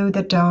slow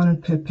that down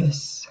on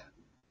purpose,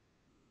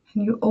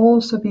 can you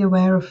also be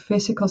aware of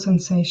physical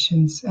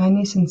sensations,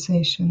 any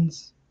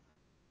sensations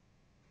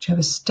which have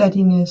a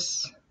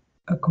steadiness,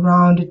 a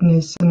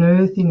groundedness, an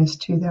earthiness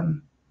to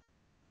them.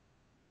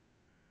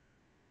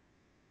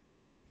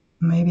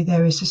 Maybe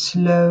there is a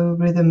slow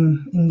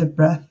rhythm in the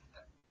breath,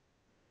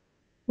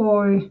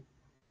 or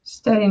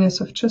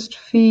steadiness of just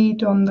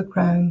feet on the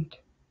ground.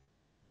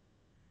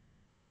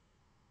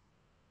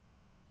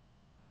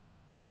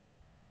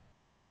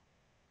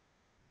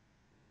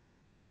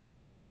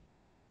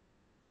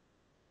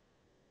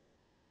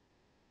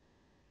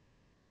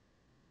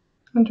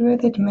 And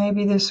with it,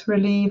 maybe this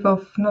relief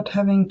of not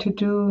having to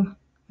do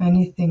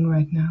anything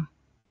right now,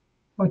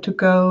 or to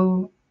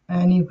go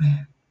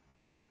anywhere.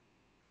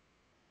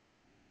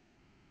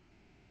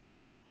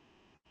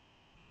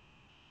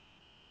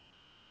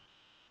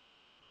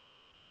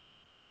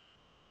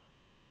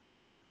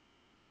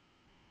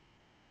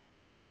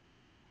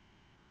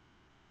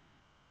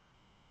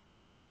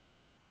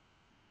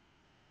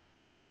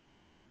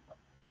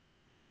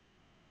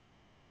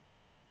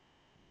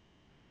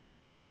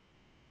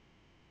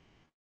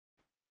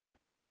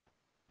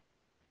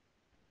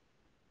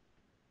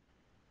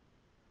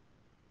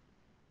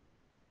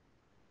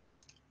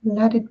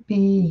 Let it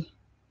be.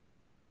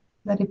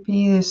 Let it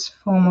be this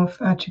form of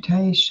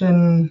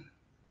agitation,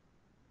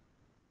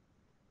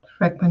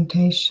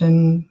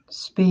 fragmentation,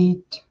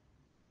 speed.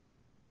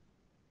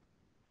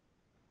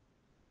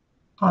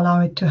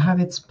 Allow it to have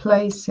its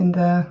place in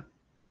the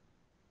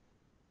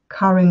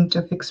current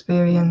of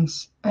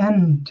experience,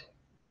 and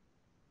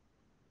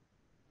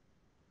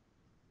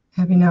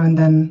every now and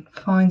then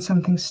find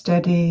something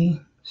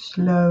steady,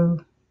 slow,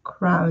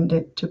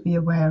 grounded to be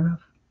aware of.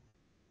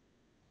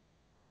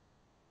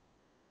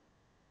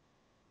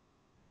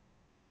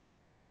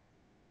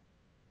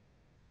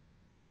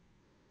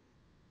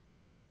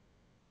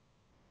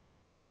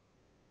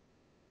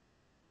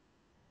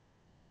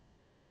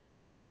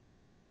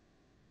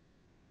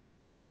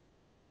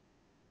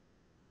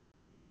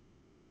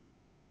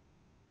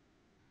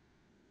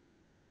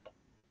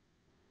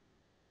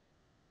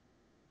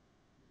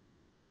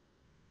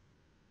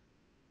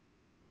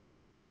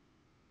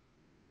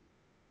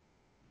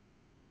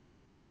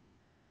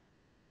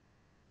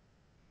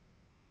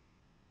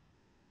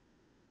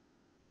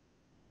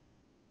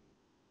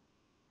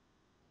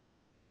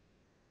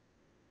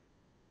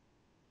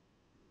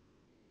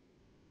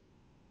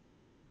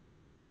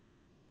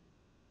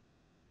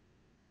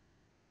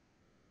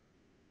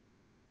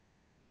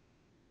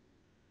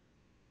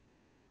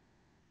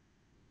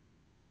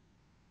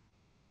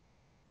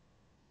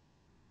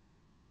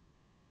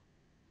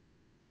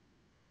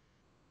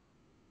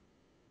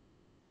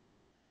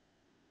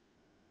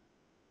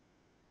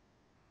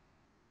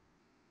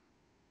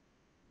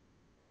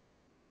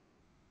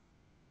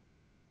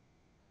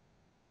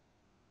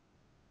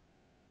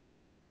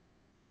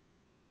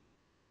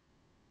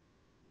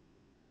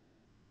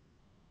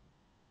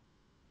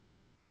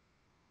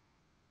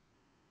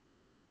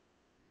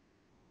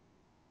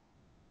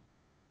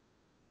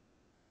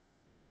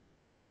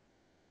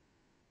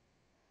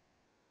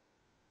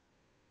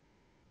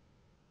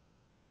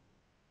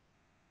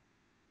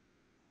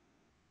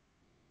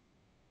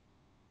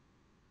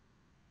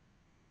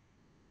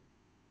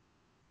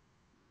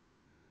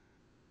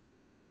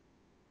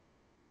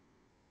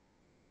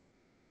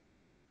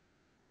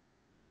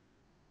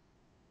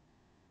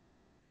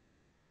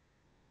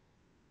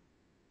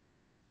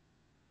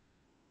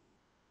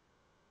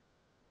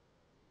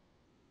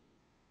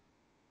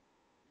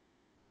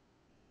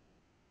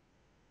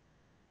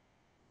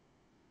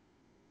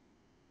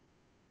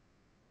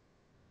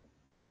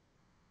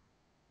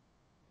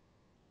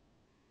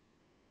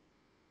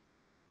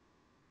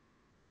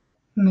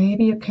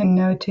 Maybe you can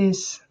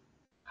notice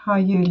how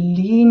you're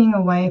leaning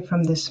away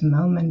from this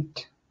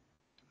moment.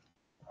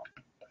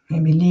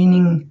 Maybe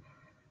leaning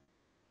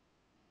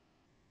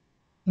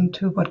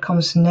into what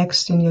comes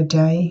next in your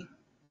day.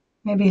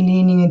 Maybe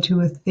leaning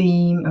into a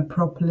theme, a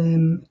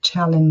problem, a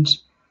challenge,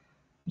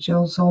 which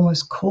is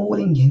almost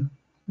calling you,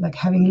 like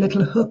having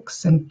little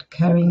hooks and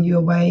carrying you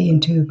away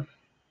into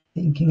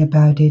thinking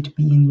about it,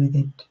 being with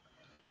it.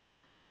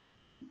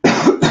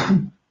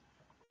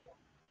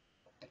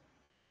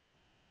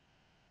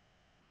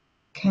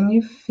 Can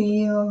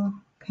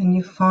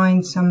you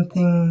find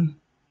something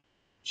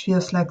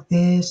feels like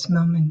this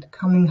moment,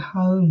 coming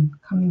home,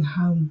 coming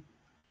home?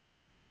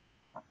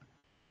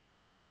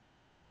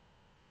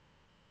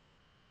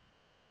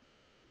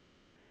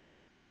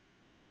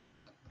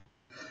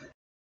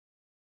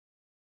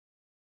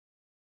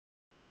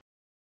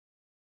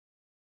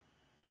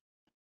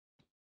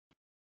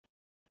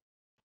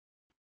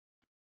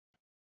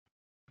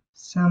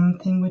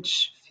 Something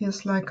which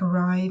feels like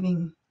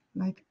arriving,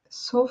 like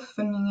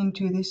softening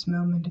into this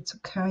moment. It's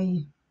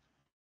okay.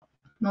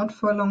 Not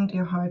for long,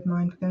 dear heart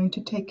mind. We're going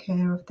to take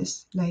care of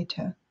this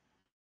later.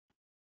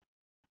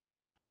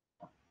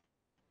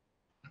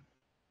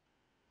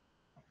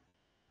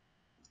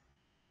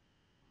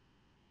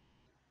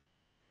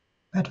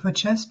 But for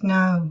just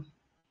now,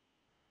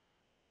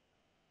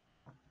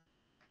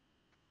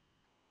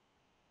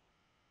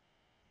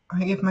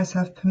 I give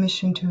myself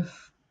permission to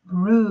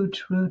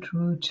root,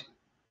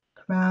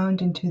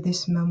 ground into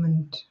this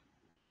moment.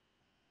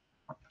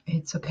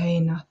 It's okay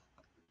enough.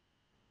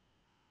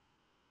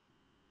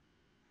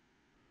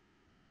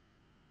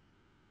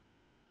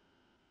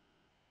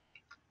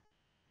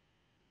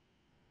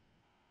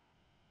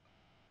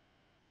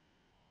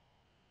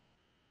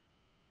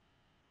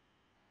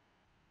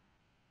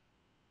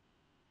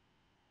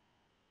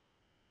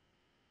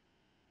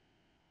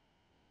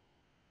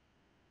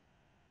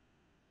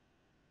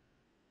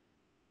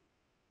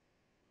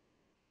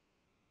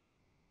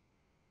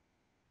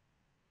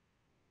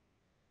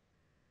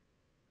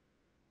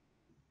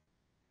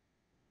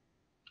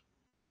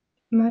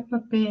 It might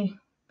not be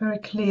very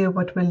clear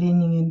what we're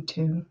leaning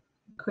into.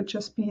 It could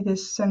just be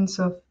this sense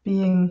of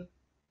being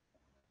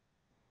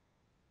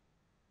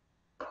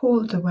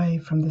pulled away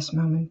from this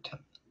moment,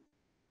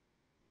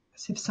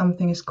 as if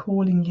something is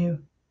calling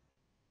you.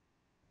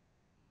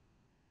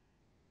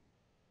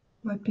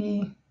 Might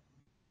be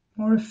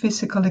more a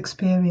physical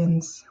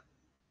experience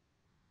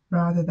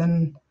rather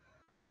than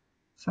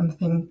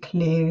something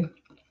clear.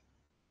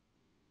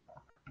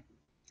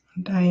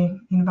 And I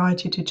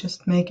invite you to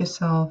just make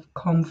yourself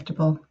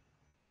comfortable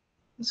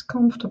as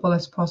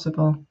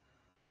possible,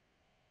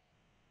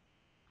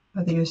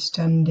 whether you're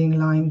standing,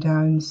 lying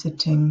down,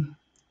 sitting.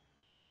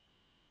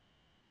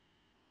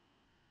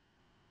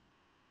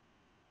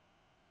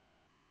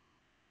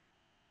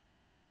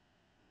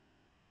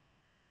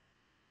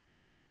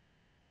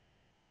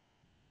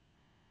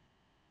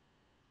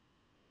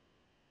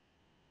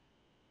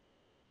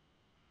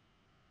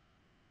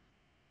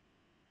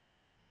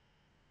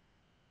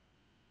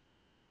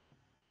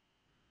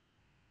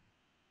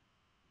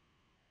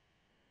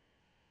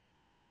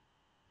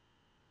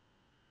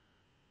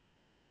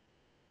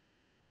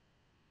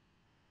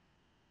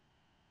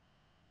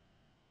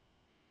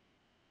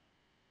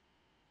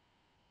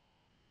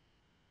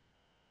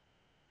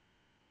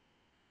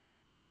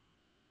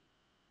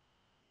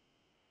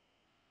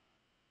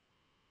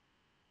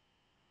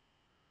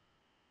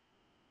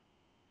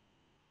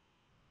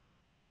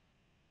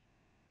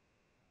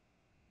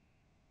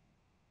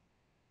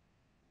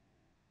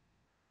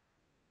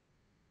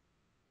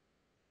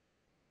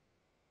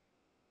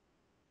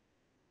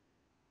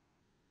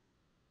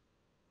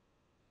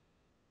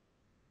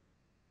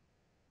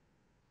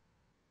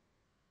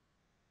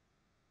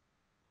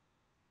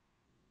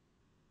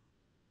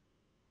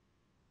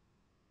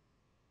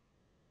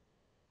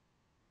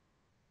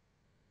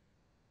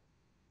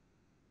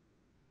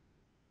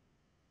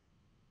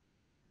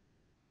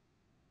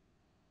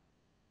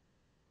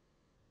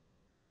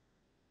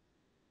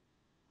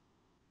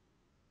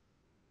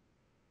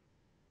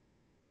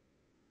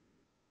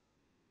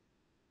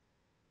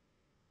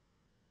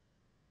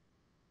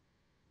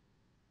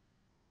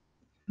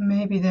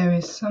 Maybe there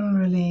is some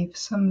relief,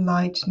 some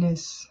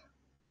lightness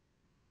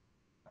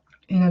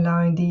in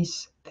allowing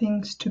these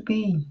things to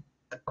be.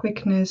 The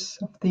quickness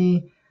of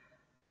the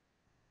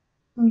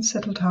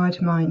unsettled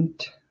heart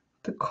mind,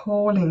 the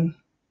calling,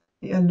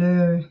 the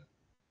allure,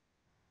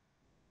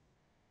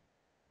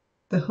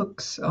 the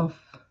hooks of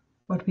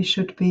what we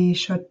should be,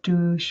 should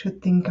do,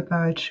 should think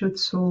about, should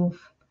solve,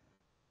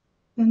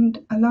 and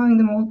allowing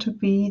them all to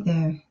be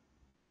there,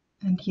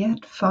 and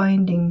yet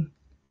finding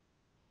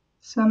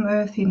some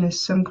earthiness,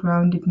 some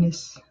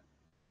groundedness,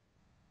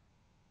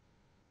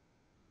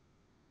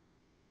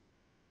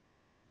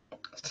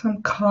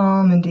 some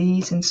calm and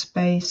ease and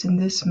space in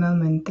this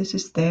moment. This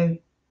is there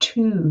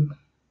too.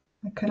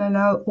 I can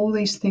allow all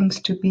these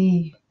things to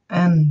be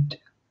and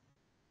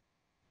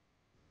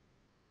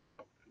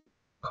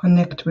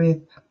connect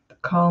with the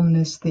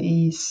calmness, the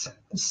ease,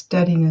 the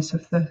steadiness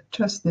of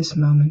just this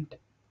moment.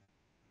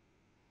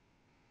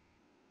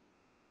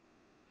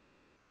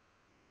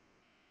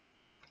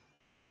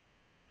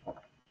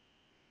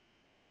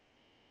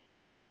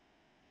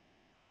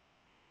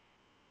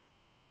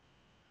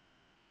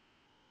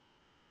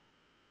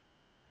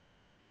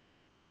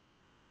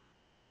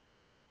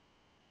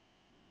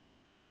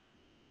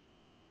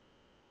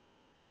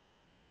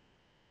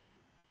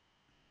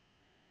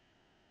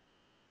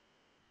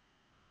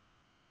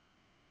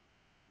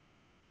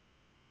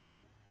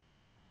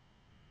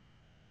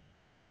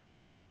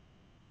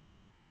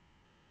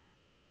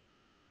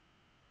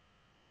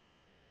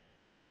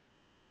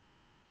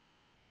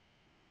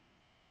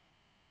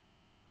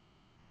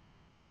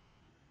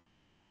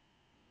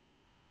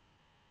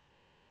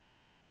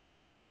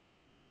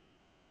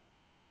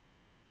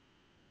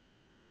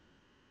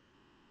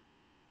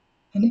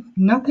 And if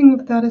nothing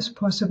of that is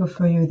possible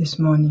for you this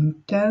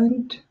morning,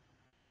 don't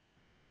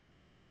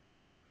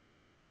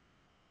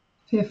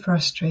feel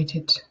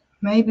frustrated.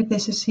 Maybe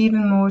this is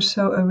even more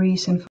so a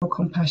reason for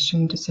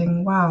compassion, to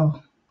saying,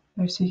 wow,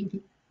 there's a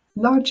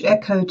large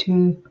echo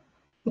to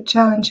the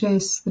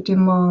challenges, the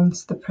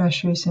demands, the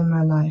pressures in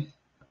my life.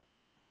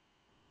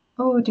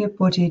 Oh, dear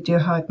body, dear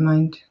heart,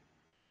 mind,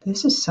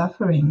 this is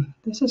suffering.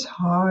 This is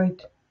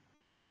hard.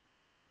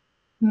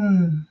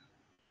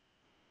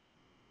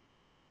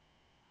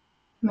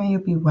 May you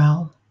be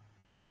well.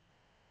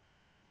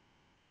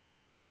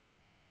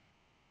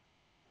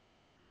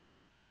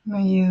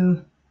 May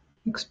you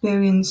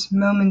experience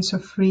moments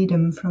of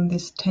freedom from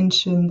this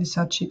tension, this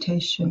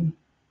agitation.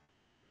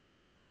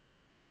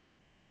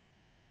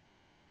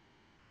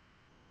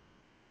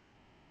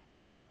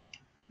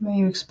 May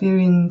you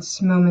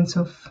experience moments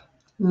of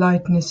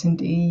lightness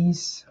and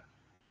ease.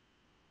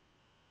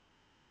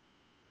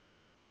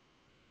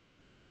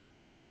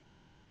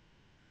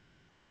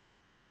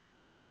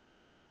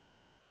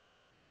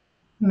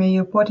 May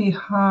your body,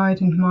 heart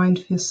and mind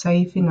feel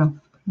safe enough,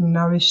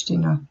 nourished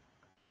enough,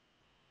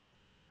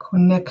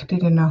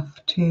 connected enough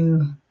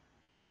to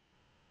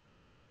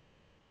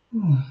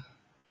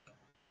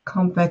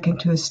come back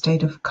into a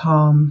state of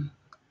calm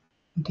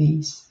and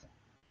ease.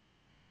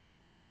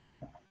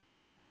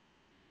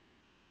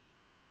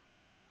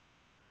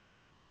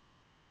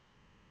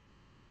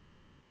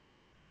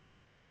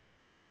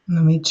 And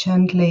then we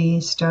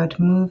gently start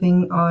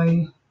moving our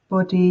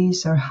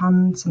bodies, our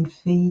hands and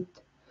feet.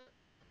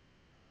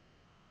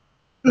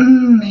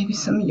 Maybe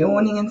some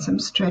yawning and some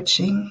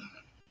stretching.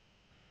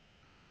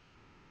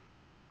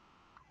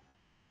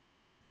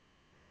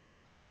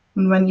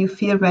 And when you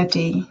feel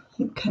ready,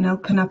 you can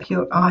open up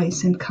your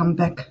eyes and come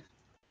back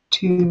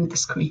to the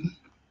screen.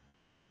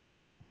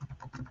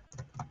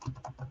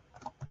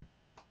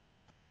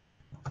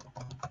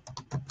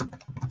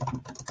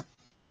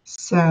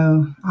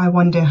 So I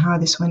wonder how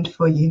this went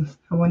for you.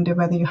 I wonder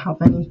whether you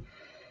have any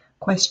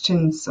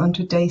questions on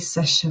today's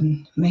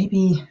session.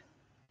 Maybe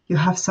you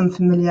have some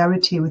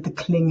familiarity with the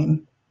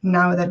clinging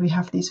now that we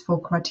have these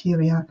 4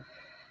 criteria.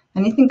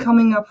 Anything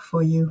coming up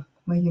for you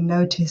where you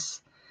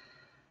notice,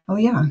 oh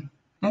yeah,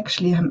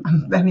 actually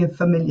I'm very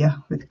familiar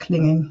with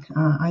clinging.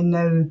 I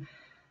know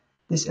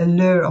this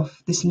allure of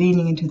this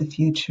leaning into the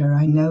future.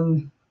 I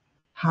know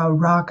how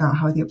raga,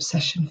 how the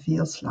obsession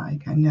feels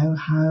like. I know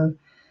how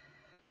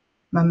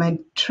my mind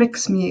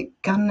tricks me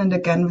again and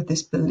again with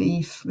this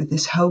belief, with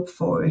this hope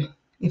for,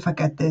 if I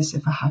get this,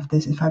 if I have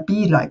this, if I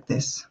be like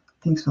this,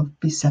 things will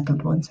be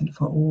settled once and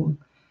for all.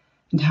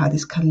 And how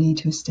this can lead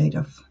to a state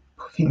of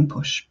feeling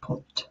pushed,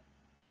 pulled,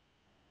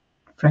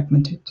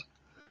 fragmented.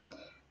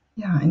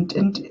 Yeah,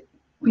 and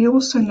we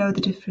also know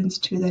the difference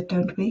to that,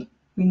 don't we?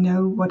 We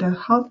know what a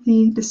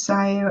healthy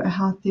desire, a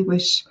healthy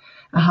wish,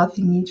 a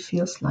healthy need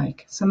feels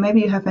like. So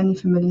maybe you have any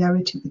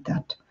familiarity with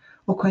that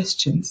or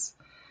questions.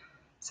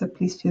 So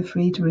please feel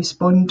free to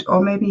respond, or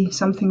maybe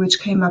something which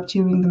came up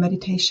during the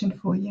meditation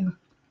for you.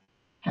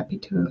 Happy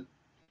to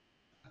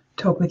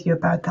talk with you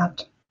about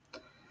that.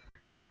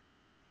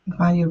 And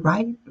while you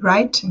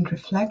write and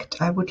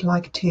reflect, I would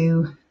like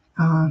to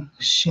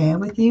share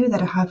with you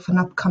that I have an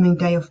upcoming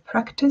day of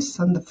practice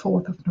on the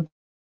 4th of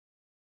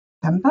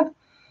November,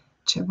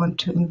 which I want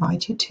to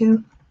invite you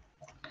to.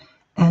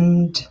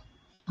 And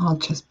I'll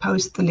just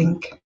post the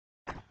link.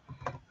 We're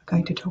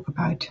going to talk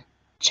about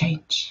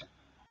change.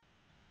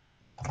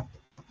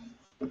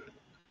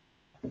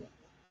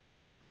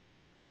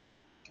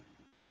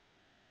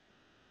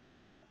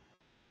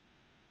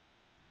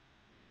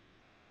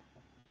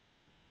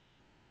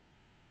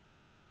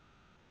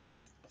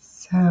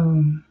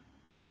 So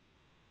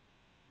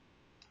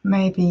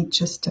maybe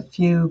just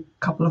a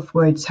couple of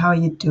words. How are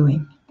you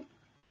doing?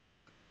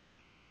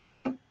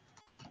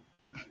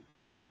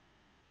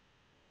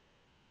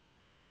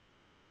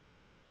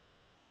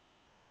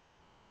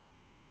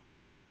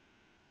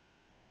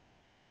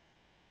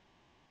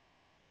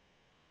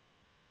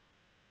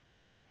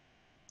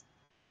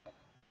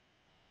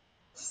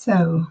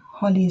 So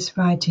Holly is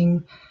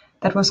writing,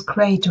 that was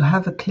great to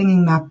have a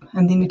clinging map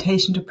and the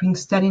invitation to bring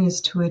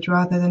steadiness to it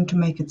rather than to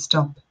make it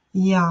stop.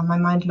 Yeah, my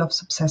mind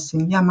loves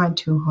obsessing. Yeah, mine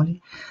too,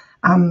 Holly.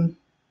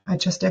 I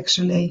just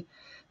actually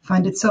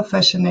find it so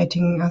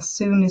fascinating. As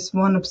soon as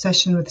one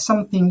obsession with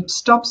something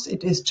stops,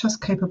 it is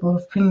just capable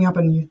of bringing up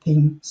a new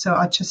theme. So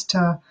I just,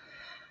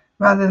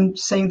 rather than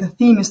saying the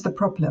theme is the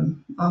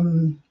problem,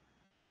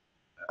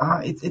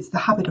 it's the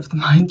habit of the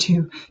mind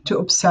to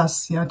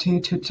obsess, to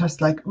just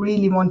like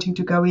really wanting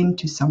to go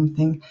into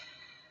something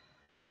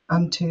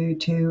and to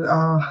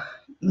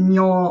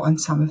gnaw on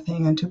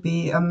something and to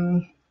be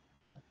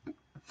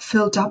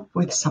filled up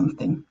with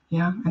something.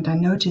 Yeah, and I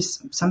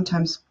notice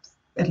sometimes,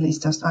 at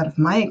least just out of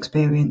my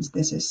experience,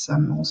 this is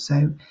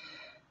also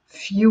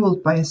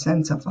fueled by a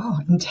sense of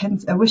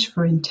a wish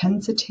for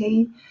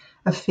intensity,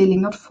 a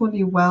feeling not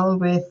fully well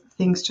with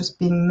things just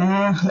being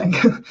meh, like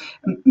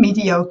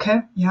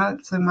mediocre. Yeah,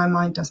 so my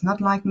mind does not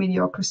like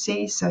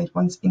mediocrity, so it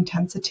wants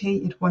intensity,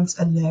 it wants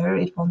allure,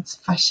 it wants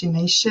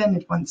fascination,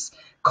 it wants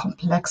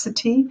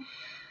complexity.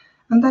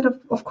 And that,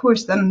 of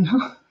course, then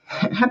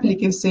happily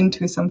gives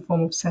into some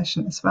form of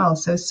obsession as well.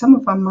 So some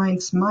of our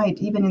minds might,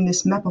 even in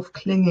this map of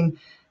clinging,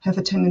 have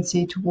a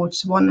tendency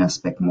towards one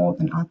aspect more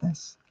than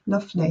others.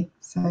 Lovely.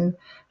 So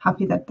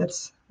happy that that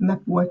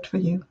map worked for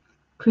you.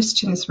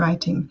 Christian is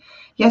writing,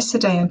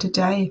 yesterday and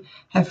today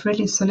have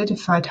really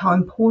solidified how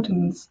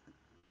important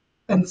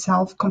and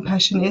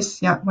self-compassion is,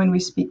 when we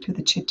speak to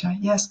the chitta.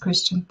 Yes,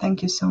 Christian,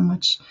 thank you so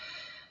much.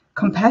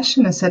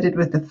 Compassion, I said it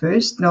with the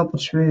first noble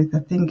truth, I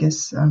think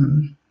is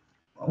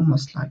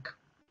almost like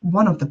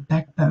one of the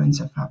backbones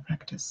of our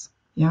practice.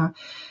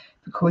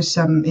 Because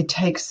it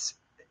takes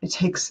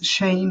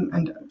shame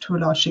and, to a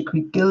large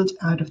degree, guilt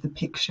out of the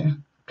picture. You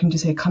can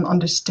just say, I can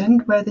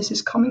understand where this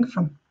is coming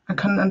from. I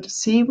can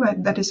see where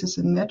that is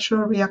a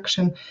natural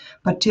reaction,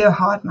 but dear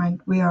heart mind,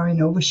 we are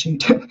in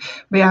overshoot.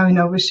 We are in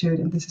overshoot,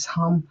 and this is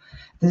harm.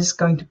 This is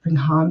going to bring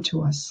harm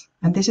to us.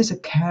 And this is a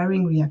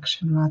caring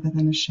reaction rather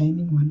than a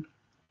shaming one.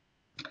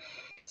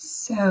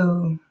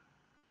 So,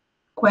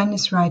 Gwen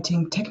is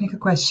writing, technical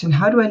question.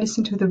 How do I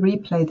listen to the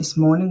replay this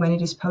morning when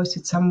it is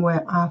posted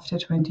somewhere after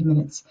 20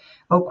 minutes?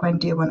 Oh, Gwen,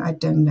 dear one, I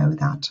don't know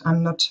that.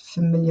 I'm not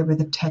familiar with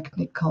the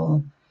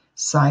technical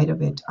side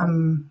of it.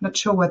 I'm not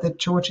sure whether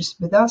George is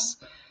with us,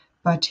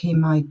 but he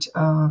might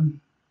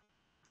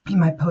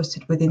post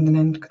it within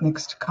the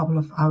next couple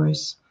of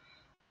hours.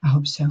 I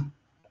hope so.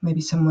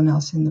 Maybe someone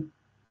else in the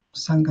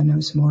Sangha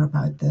knows more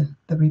about the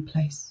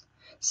replays.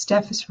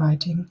 Steph is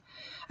writing,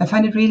 I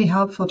find it really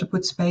helpful to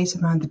put space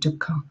around the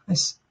dukkha.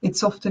 It's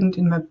softened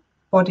in my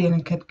body and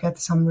I can get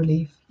some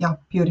relief. Yeah,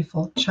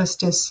 beautiful.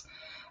 Just as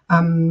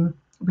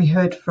we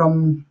heard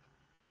from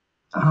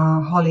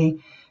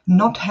Holly,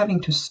 not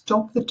having to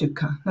stop the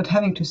dukkha, not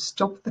having to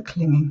stop the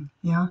clinging,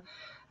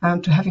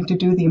 to having to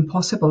do the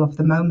impossible of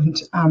the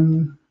moment,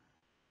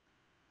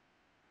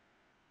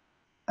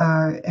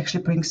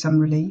 actually brings some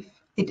relief.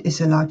 It is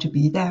allowed to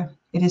be there.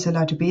 It is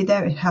allowed to be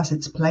there. It has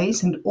its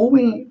place. And all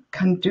we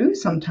can do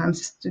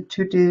sometimes is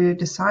to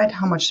decide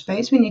how much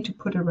space we need to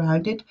put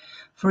around it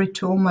for it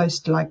to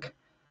almost like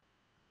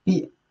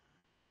be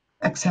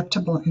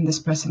acceptable in this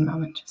present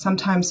moment.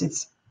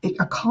 Sometimes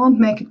I can't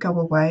make it go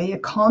away. I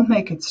can't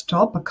make it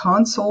stop. I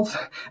can't solve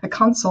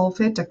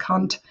it. I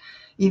can't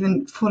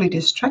even fully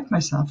distract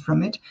myself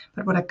from it.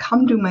 But what I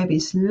can do maybe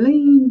is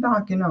lean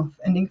back enough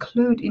and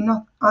include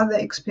enough other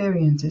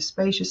experiences,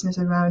 spaciousness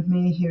around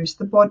me. Here's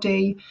the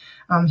body.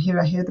 Here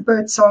I hear the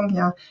bird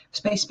song.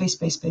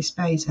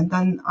 Space. And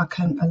then I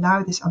can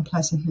allow this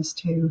unpleasantness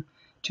to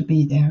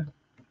be there.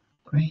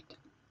 Great.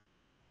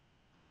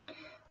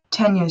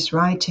 Tanya is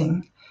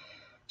writing.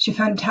 She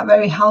found it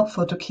very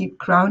helpful to keep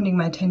grounding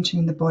my attention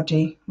in the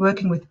body,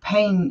 working with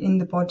pain in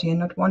the body and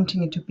not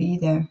wanting it to be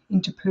there,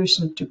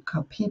 interpersonal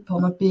dukkha, people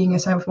not being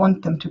as I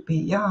want them to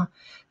be.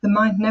 The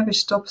mind never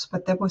stops,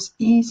 but there was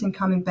ease in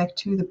coming back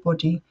to the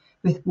body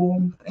with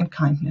warmth and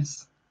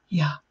kindness.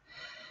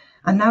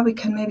 And now we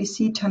can maybe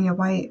see, Tanya,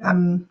 why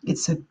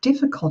it's so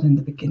difficult in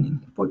the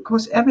beginning,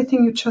 because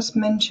everything you just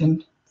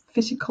mentioned,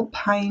 physical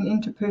pain,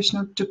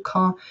 interpersonal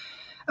dukkha,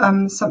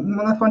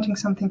 not wanting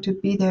something to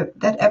be there,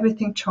 that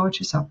everything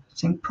charges up,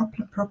 saying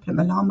problem,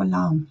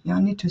 alarm. I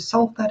need to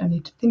solve that. I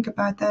need to think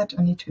about that.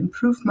 I need to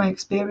improve my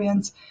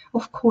experience.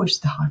 Of course,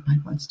 the heart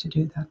mind wants to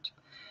do that.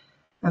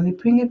 And we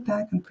bring it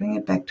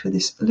back to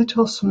this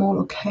little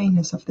small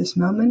okayness of this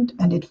moment,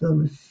 and it will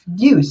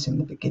refuse in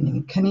the beginning.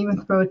 It can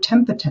even throw a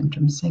temper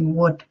tantrum saying,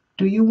 what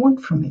do you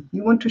want from me?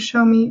 You want to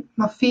show me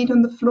my feet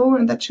on the floor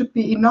and that should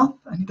be enough?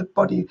 And the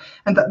body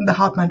and the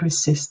heart mind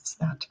resists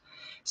that.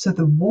 So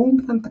the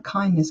warmth and the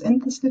kindness and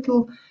this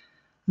little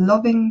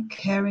loving,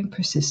 caring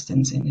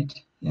persistence in it,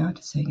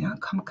 to saying,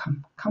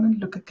 come and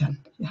look again.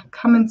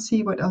 Come and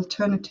see what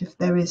alternative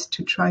there is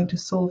to trying to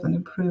solve and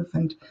improve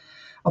and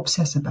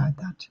obsess about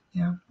that.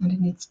 And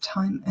it needs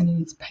time and it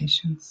needs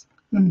patience.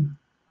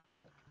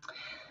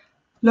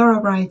 Laura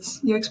writes,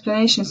 your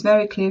explanation is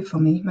very clear for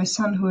me. My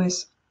son, who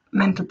has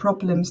mental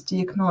problems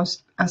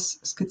diagnosed as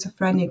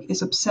schizophrenic,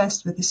 is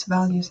obsessed with his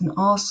values and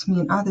asks me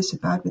and others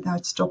about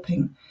without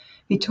stopping.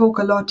 We talk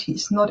a lot.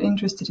 He's not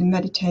interested in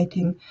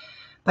meditating,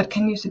 but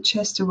can you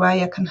suggest a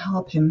way I can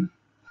help him?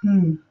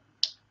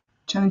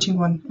 Challenging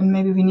one, and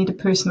maybe we need a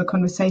personal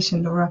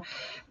conversation, Laura.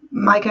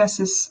 My guess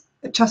is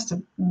just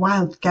a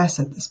wild guess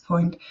at this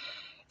point,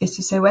 is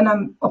to say when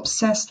I'm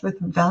obsessed with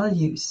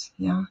values,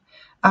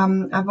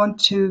 I want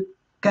to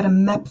get a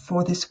map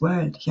for this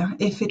world.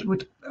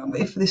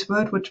 If this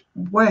world would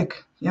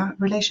work,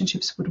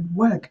 relationships would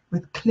work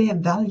with clear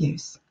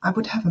values. I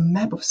would have a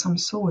map of some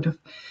sort of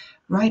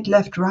right,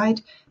 left,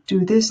 right,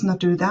 do this, not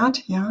do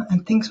that,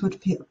 and things would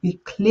be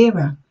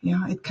clearer.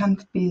 It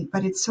can't be,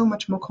 but it's so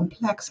much more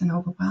complex and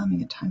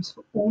overwhelming at times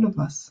for all of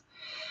us.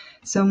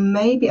 So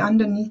maybe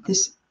underneath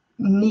this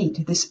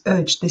need, this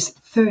urge, this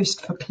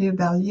thirst for clear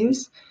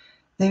values,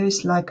 there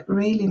is like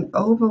really an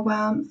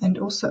overwhelm and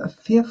also a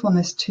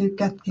fearfulness to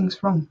get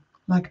things wrong,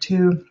 like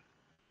to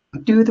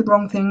do the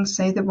wrong things,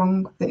 say the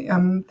wrong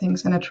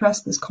things, and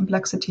address this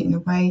complexity in a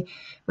way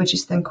which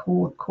is then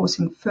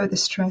causing further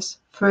stress,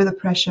 further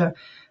pressure,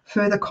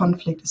 further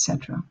conflict,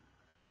 etc.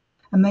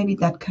 And maybe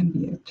that can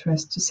be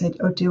addressed to say,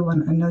 oh dear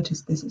one, I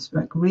noticed this is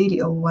like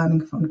really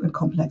overwhelming and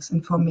complex,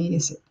 and for me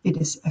it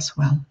is as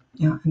well.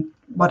 Yeah, and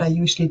what I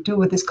usually do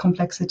with this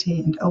complexity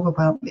and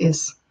overwhelm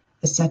is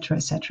etc.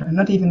 etc.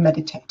 Not even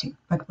meditating,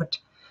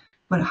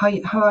 but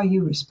how are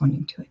you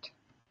responding to it?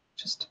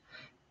 Just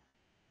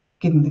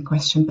giving the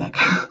question back.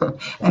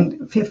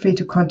 And feel free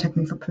to contact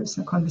me for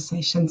personal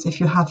conversations if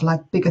you have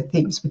like bigger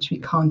themes which we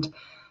can't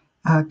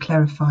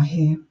clarify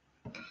here.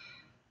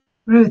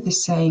 Ruth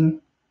is saying,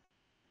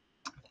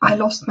 I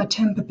lost my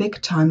temper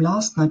big time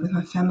last night with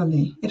my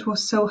family. It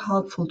was so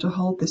helpful to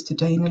hold this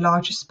today in a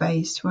larger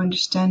space, to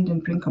understand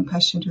and bring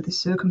compassion to the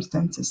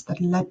circumstances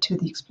that led to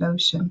the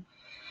explosion.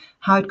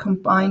 How it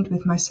combined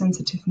with my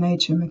sensitive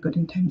nature and my good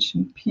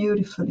intention.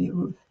 Beautifully,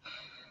 Ruth.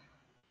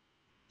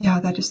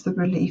 Yeah, that is the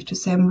relief, to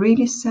say I'm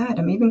really sad.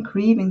 I'm even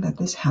grieving that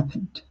this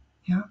happened.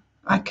 Yeah,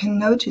 I can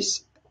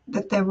notice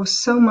that there was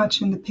so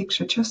much in the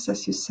picture, just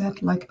as you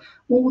said, like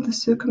all the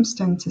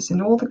circumstances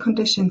and all the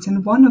conditions,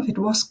 and one of it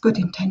was good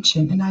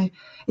intention. And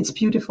it's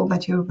beautiful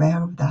that you're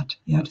aware of that.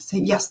 Yeah, to say,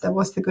 yes, there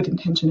was the good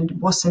intention, and it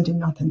wasn't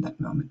enough in that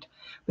moment.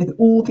 With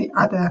all the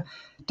other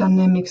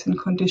dynamics and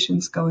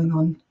conditions going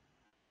on,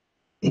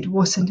 it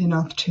wasn't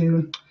enough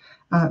to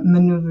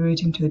maneuver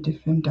it into a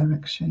different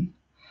direction.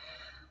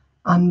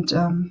 And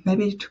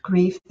maybe to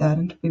grieve that,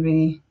 and to be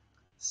really,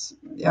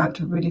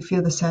 to really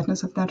feel the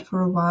sadness of that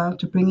for a while,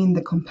 to bring in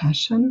the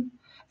compassion.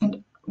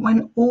 And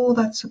when all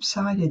that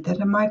subsided, that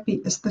there might be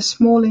the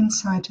small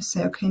insight to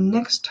say, okay,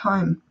 next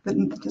time,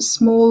 the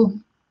small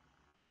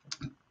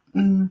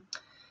thing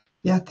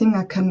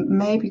I can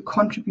maybe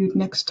contribute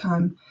next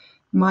time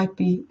might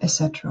be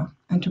etc.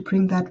 And to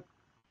bring that,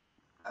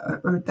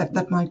 or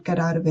that might get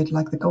out of it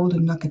like the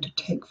golden nugget to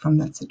take from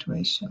that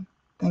situation.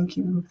 Thank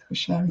you, Ruth, for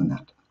sharing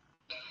that.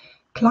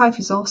 Clive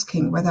is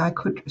asking whether I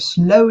could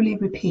slowly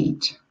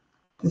repeat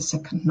the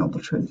second noble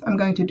truth. I'm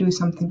going to do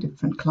something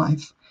different,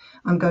 Clive.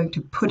 I'm going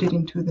to put it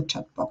into the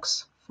chat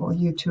box for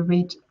you to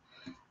read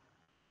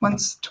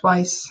once,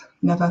 twice,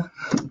 never.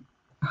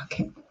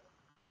 Okay.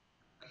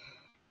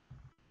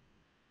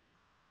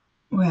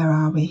 Where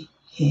are we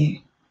here?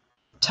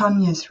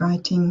 Tanya's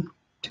writing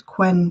to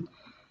Quen.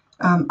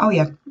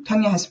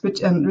 Tanya has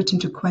written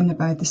to Quen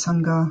about the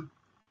Sangha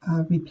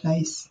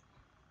replays.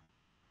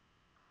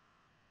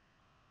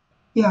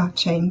 Yeah,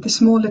 Jane, the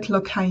small little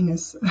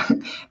okayness.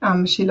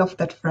 She loved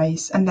that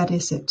phrase, and that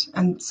is it.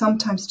 And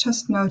sometimes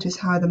just notice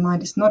how the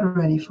mind is not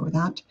ready for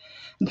that,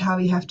 and how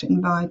you have to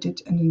invite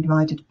it and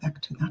invite it back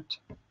to that.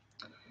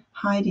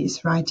 Heidi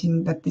is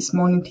writing that this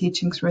morning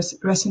teachings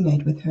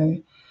resonate with her.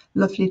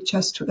 Lovely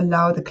just to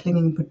allow the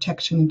clinging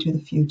protection into the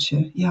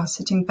future. Yeah,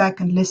 sitting back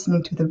and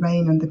listening to the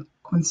rain on the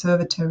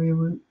conservatory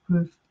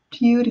roof.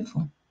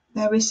 Beautiful.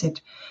 There is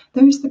it.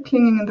 There is the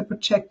clinging and the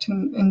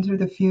projection into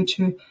the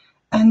future.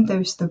 And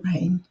there's the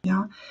rain,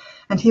 yeah.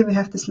 And here we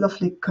have this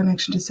lovely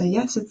connection to say,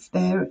 yes, it's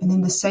there. And in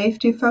the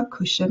safety of our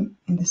cushion,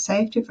 in the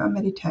safety of our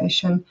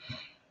meditation,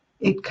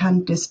 it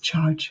can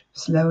discharge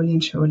slowly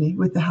and surely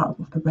with the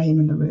help of the rain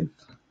on the roof.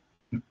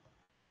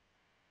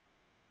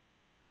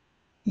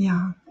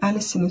 Yeah,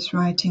 Alison is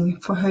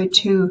writing for her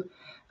too.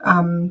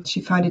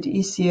 She found it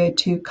easier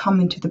to come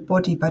into the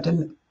body, but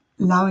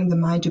allowing the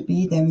mind to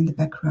be there in the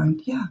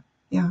background. Yeah.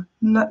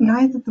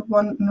 Neither the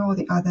one nor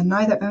the other,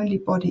 neither only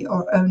body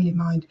or only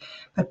mind,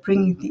 but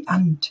bringing the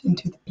and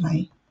into the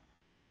play.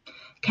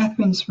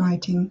 Catherine's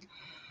writing,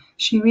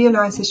 she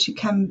realizes she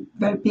can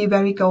be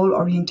very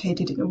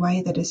goal-orientated in a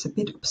way that is a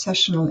bit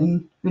obsessional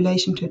in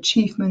relation to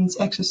achievements,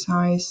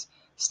 exercise,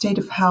 state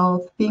of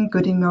health, being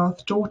good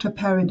enough, daughter,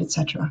 parent,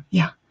 etc.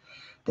 Yeah,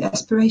 the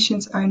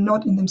aspirations are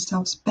not in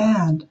themselves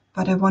bad,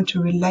 but I want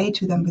to relate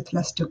to them with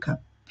less dukkha.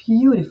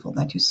 Beautiful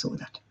that you saw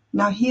that.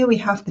 Now here we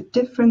have the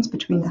difference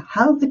between a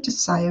healthy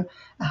desire,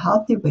 a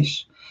healthy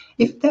wish.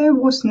 If there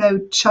was no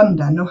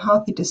chanda, no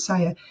healthy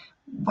desire,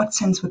 what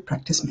sense would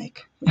practice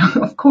make?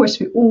 Of course,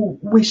 we all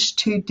wish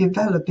to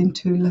develop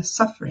into less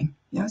suffering.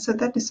 Yeah, so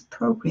that is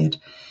appropriate.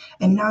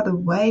 And now the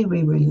way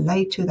we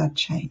relate to that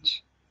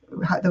change,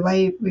 the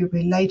way we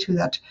relate to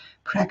that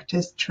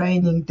practice,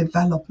 training,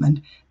 development,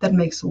 that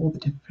makes all the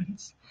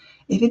difference.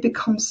 If it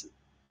becomes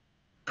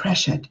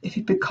pressured, if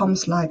it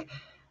becomes like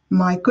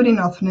my good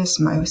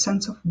enoughness, my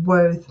sense of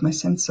worth, my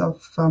sense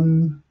of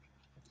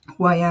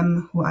who I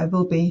am, who I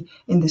will be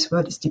in this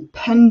world is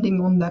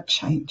depending on that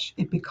change,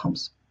 it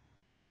becomes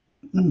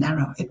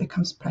narrow, it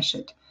becomes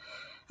pressured.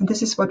 And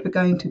this is what we're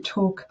going to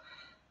talk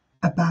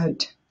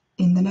about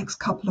in the next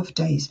couple of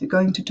days. We're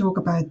going to talk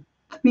about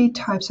 3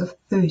 types of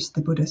thirst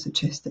the Buddha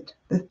suggested.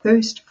 The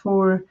thirst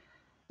for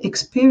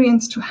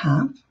experience to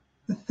have,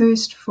 the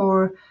thirst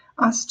for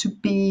us to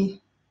be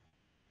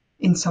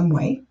in some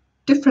way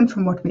different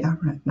from what we are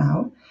right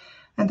now,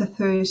 and the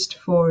thirst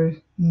for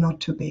not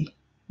to be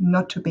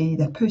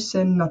that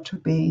person, not to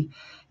be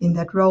in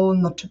that role,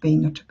 not to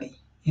be.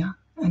 Yeah,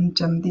 and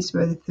these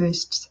were the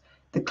thirsts,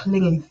 the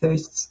clinging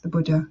thirsts the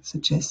Buddha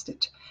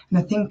suggested. And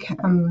I think,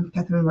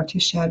 Catherine, what you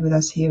shared with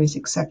us here is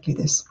exactly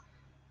this.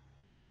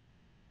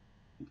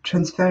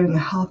 Transferring a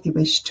healthy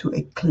wish to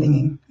a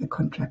clinging, a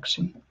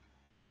contraction.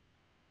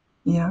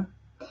 Yeah,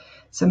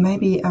 So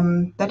maybe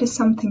that is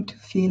something to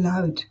feel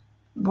out.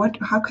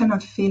 How can I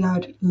feel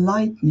out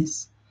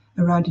lightness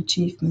around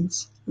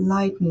achievements,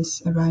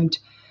 lightness around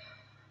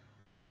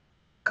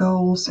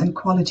goals and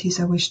qualities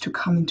I wish to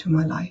come into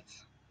my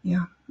life?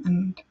 Yeah,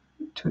 and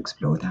to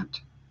explore that.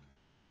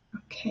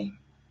 Okay,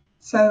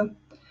 so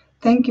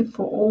thank you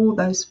for all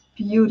those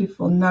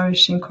beautiful,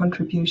 nourishing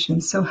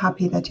contributions. So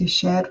happy that you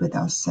shared with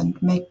us and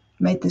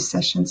made this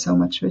session so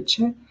much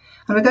richer.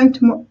 And we're going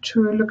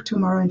to look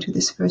tomorrow into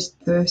this first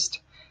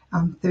thirst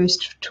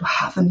to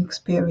have an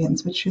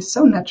experience, which is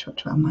so natural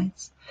to our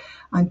minds,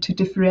 and to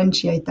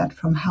differentiate that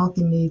from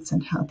healthy needs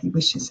and healthy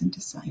wishes and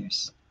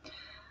desires.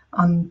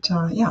 And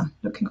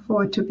looking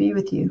forward to be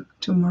with you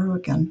tomorrow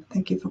again.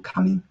 Thank you for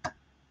coming.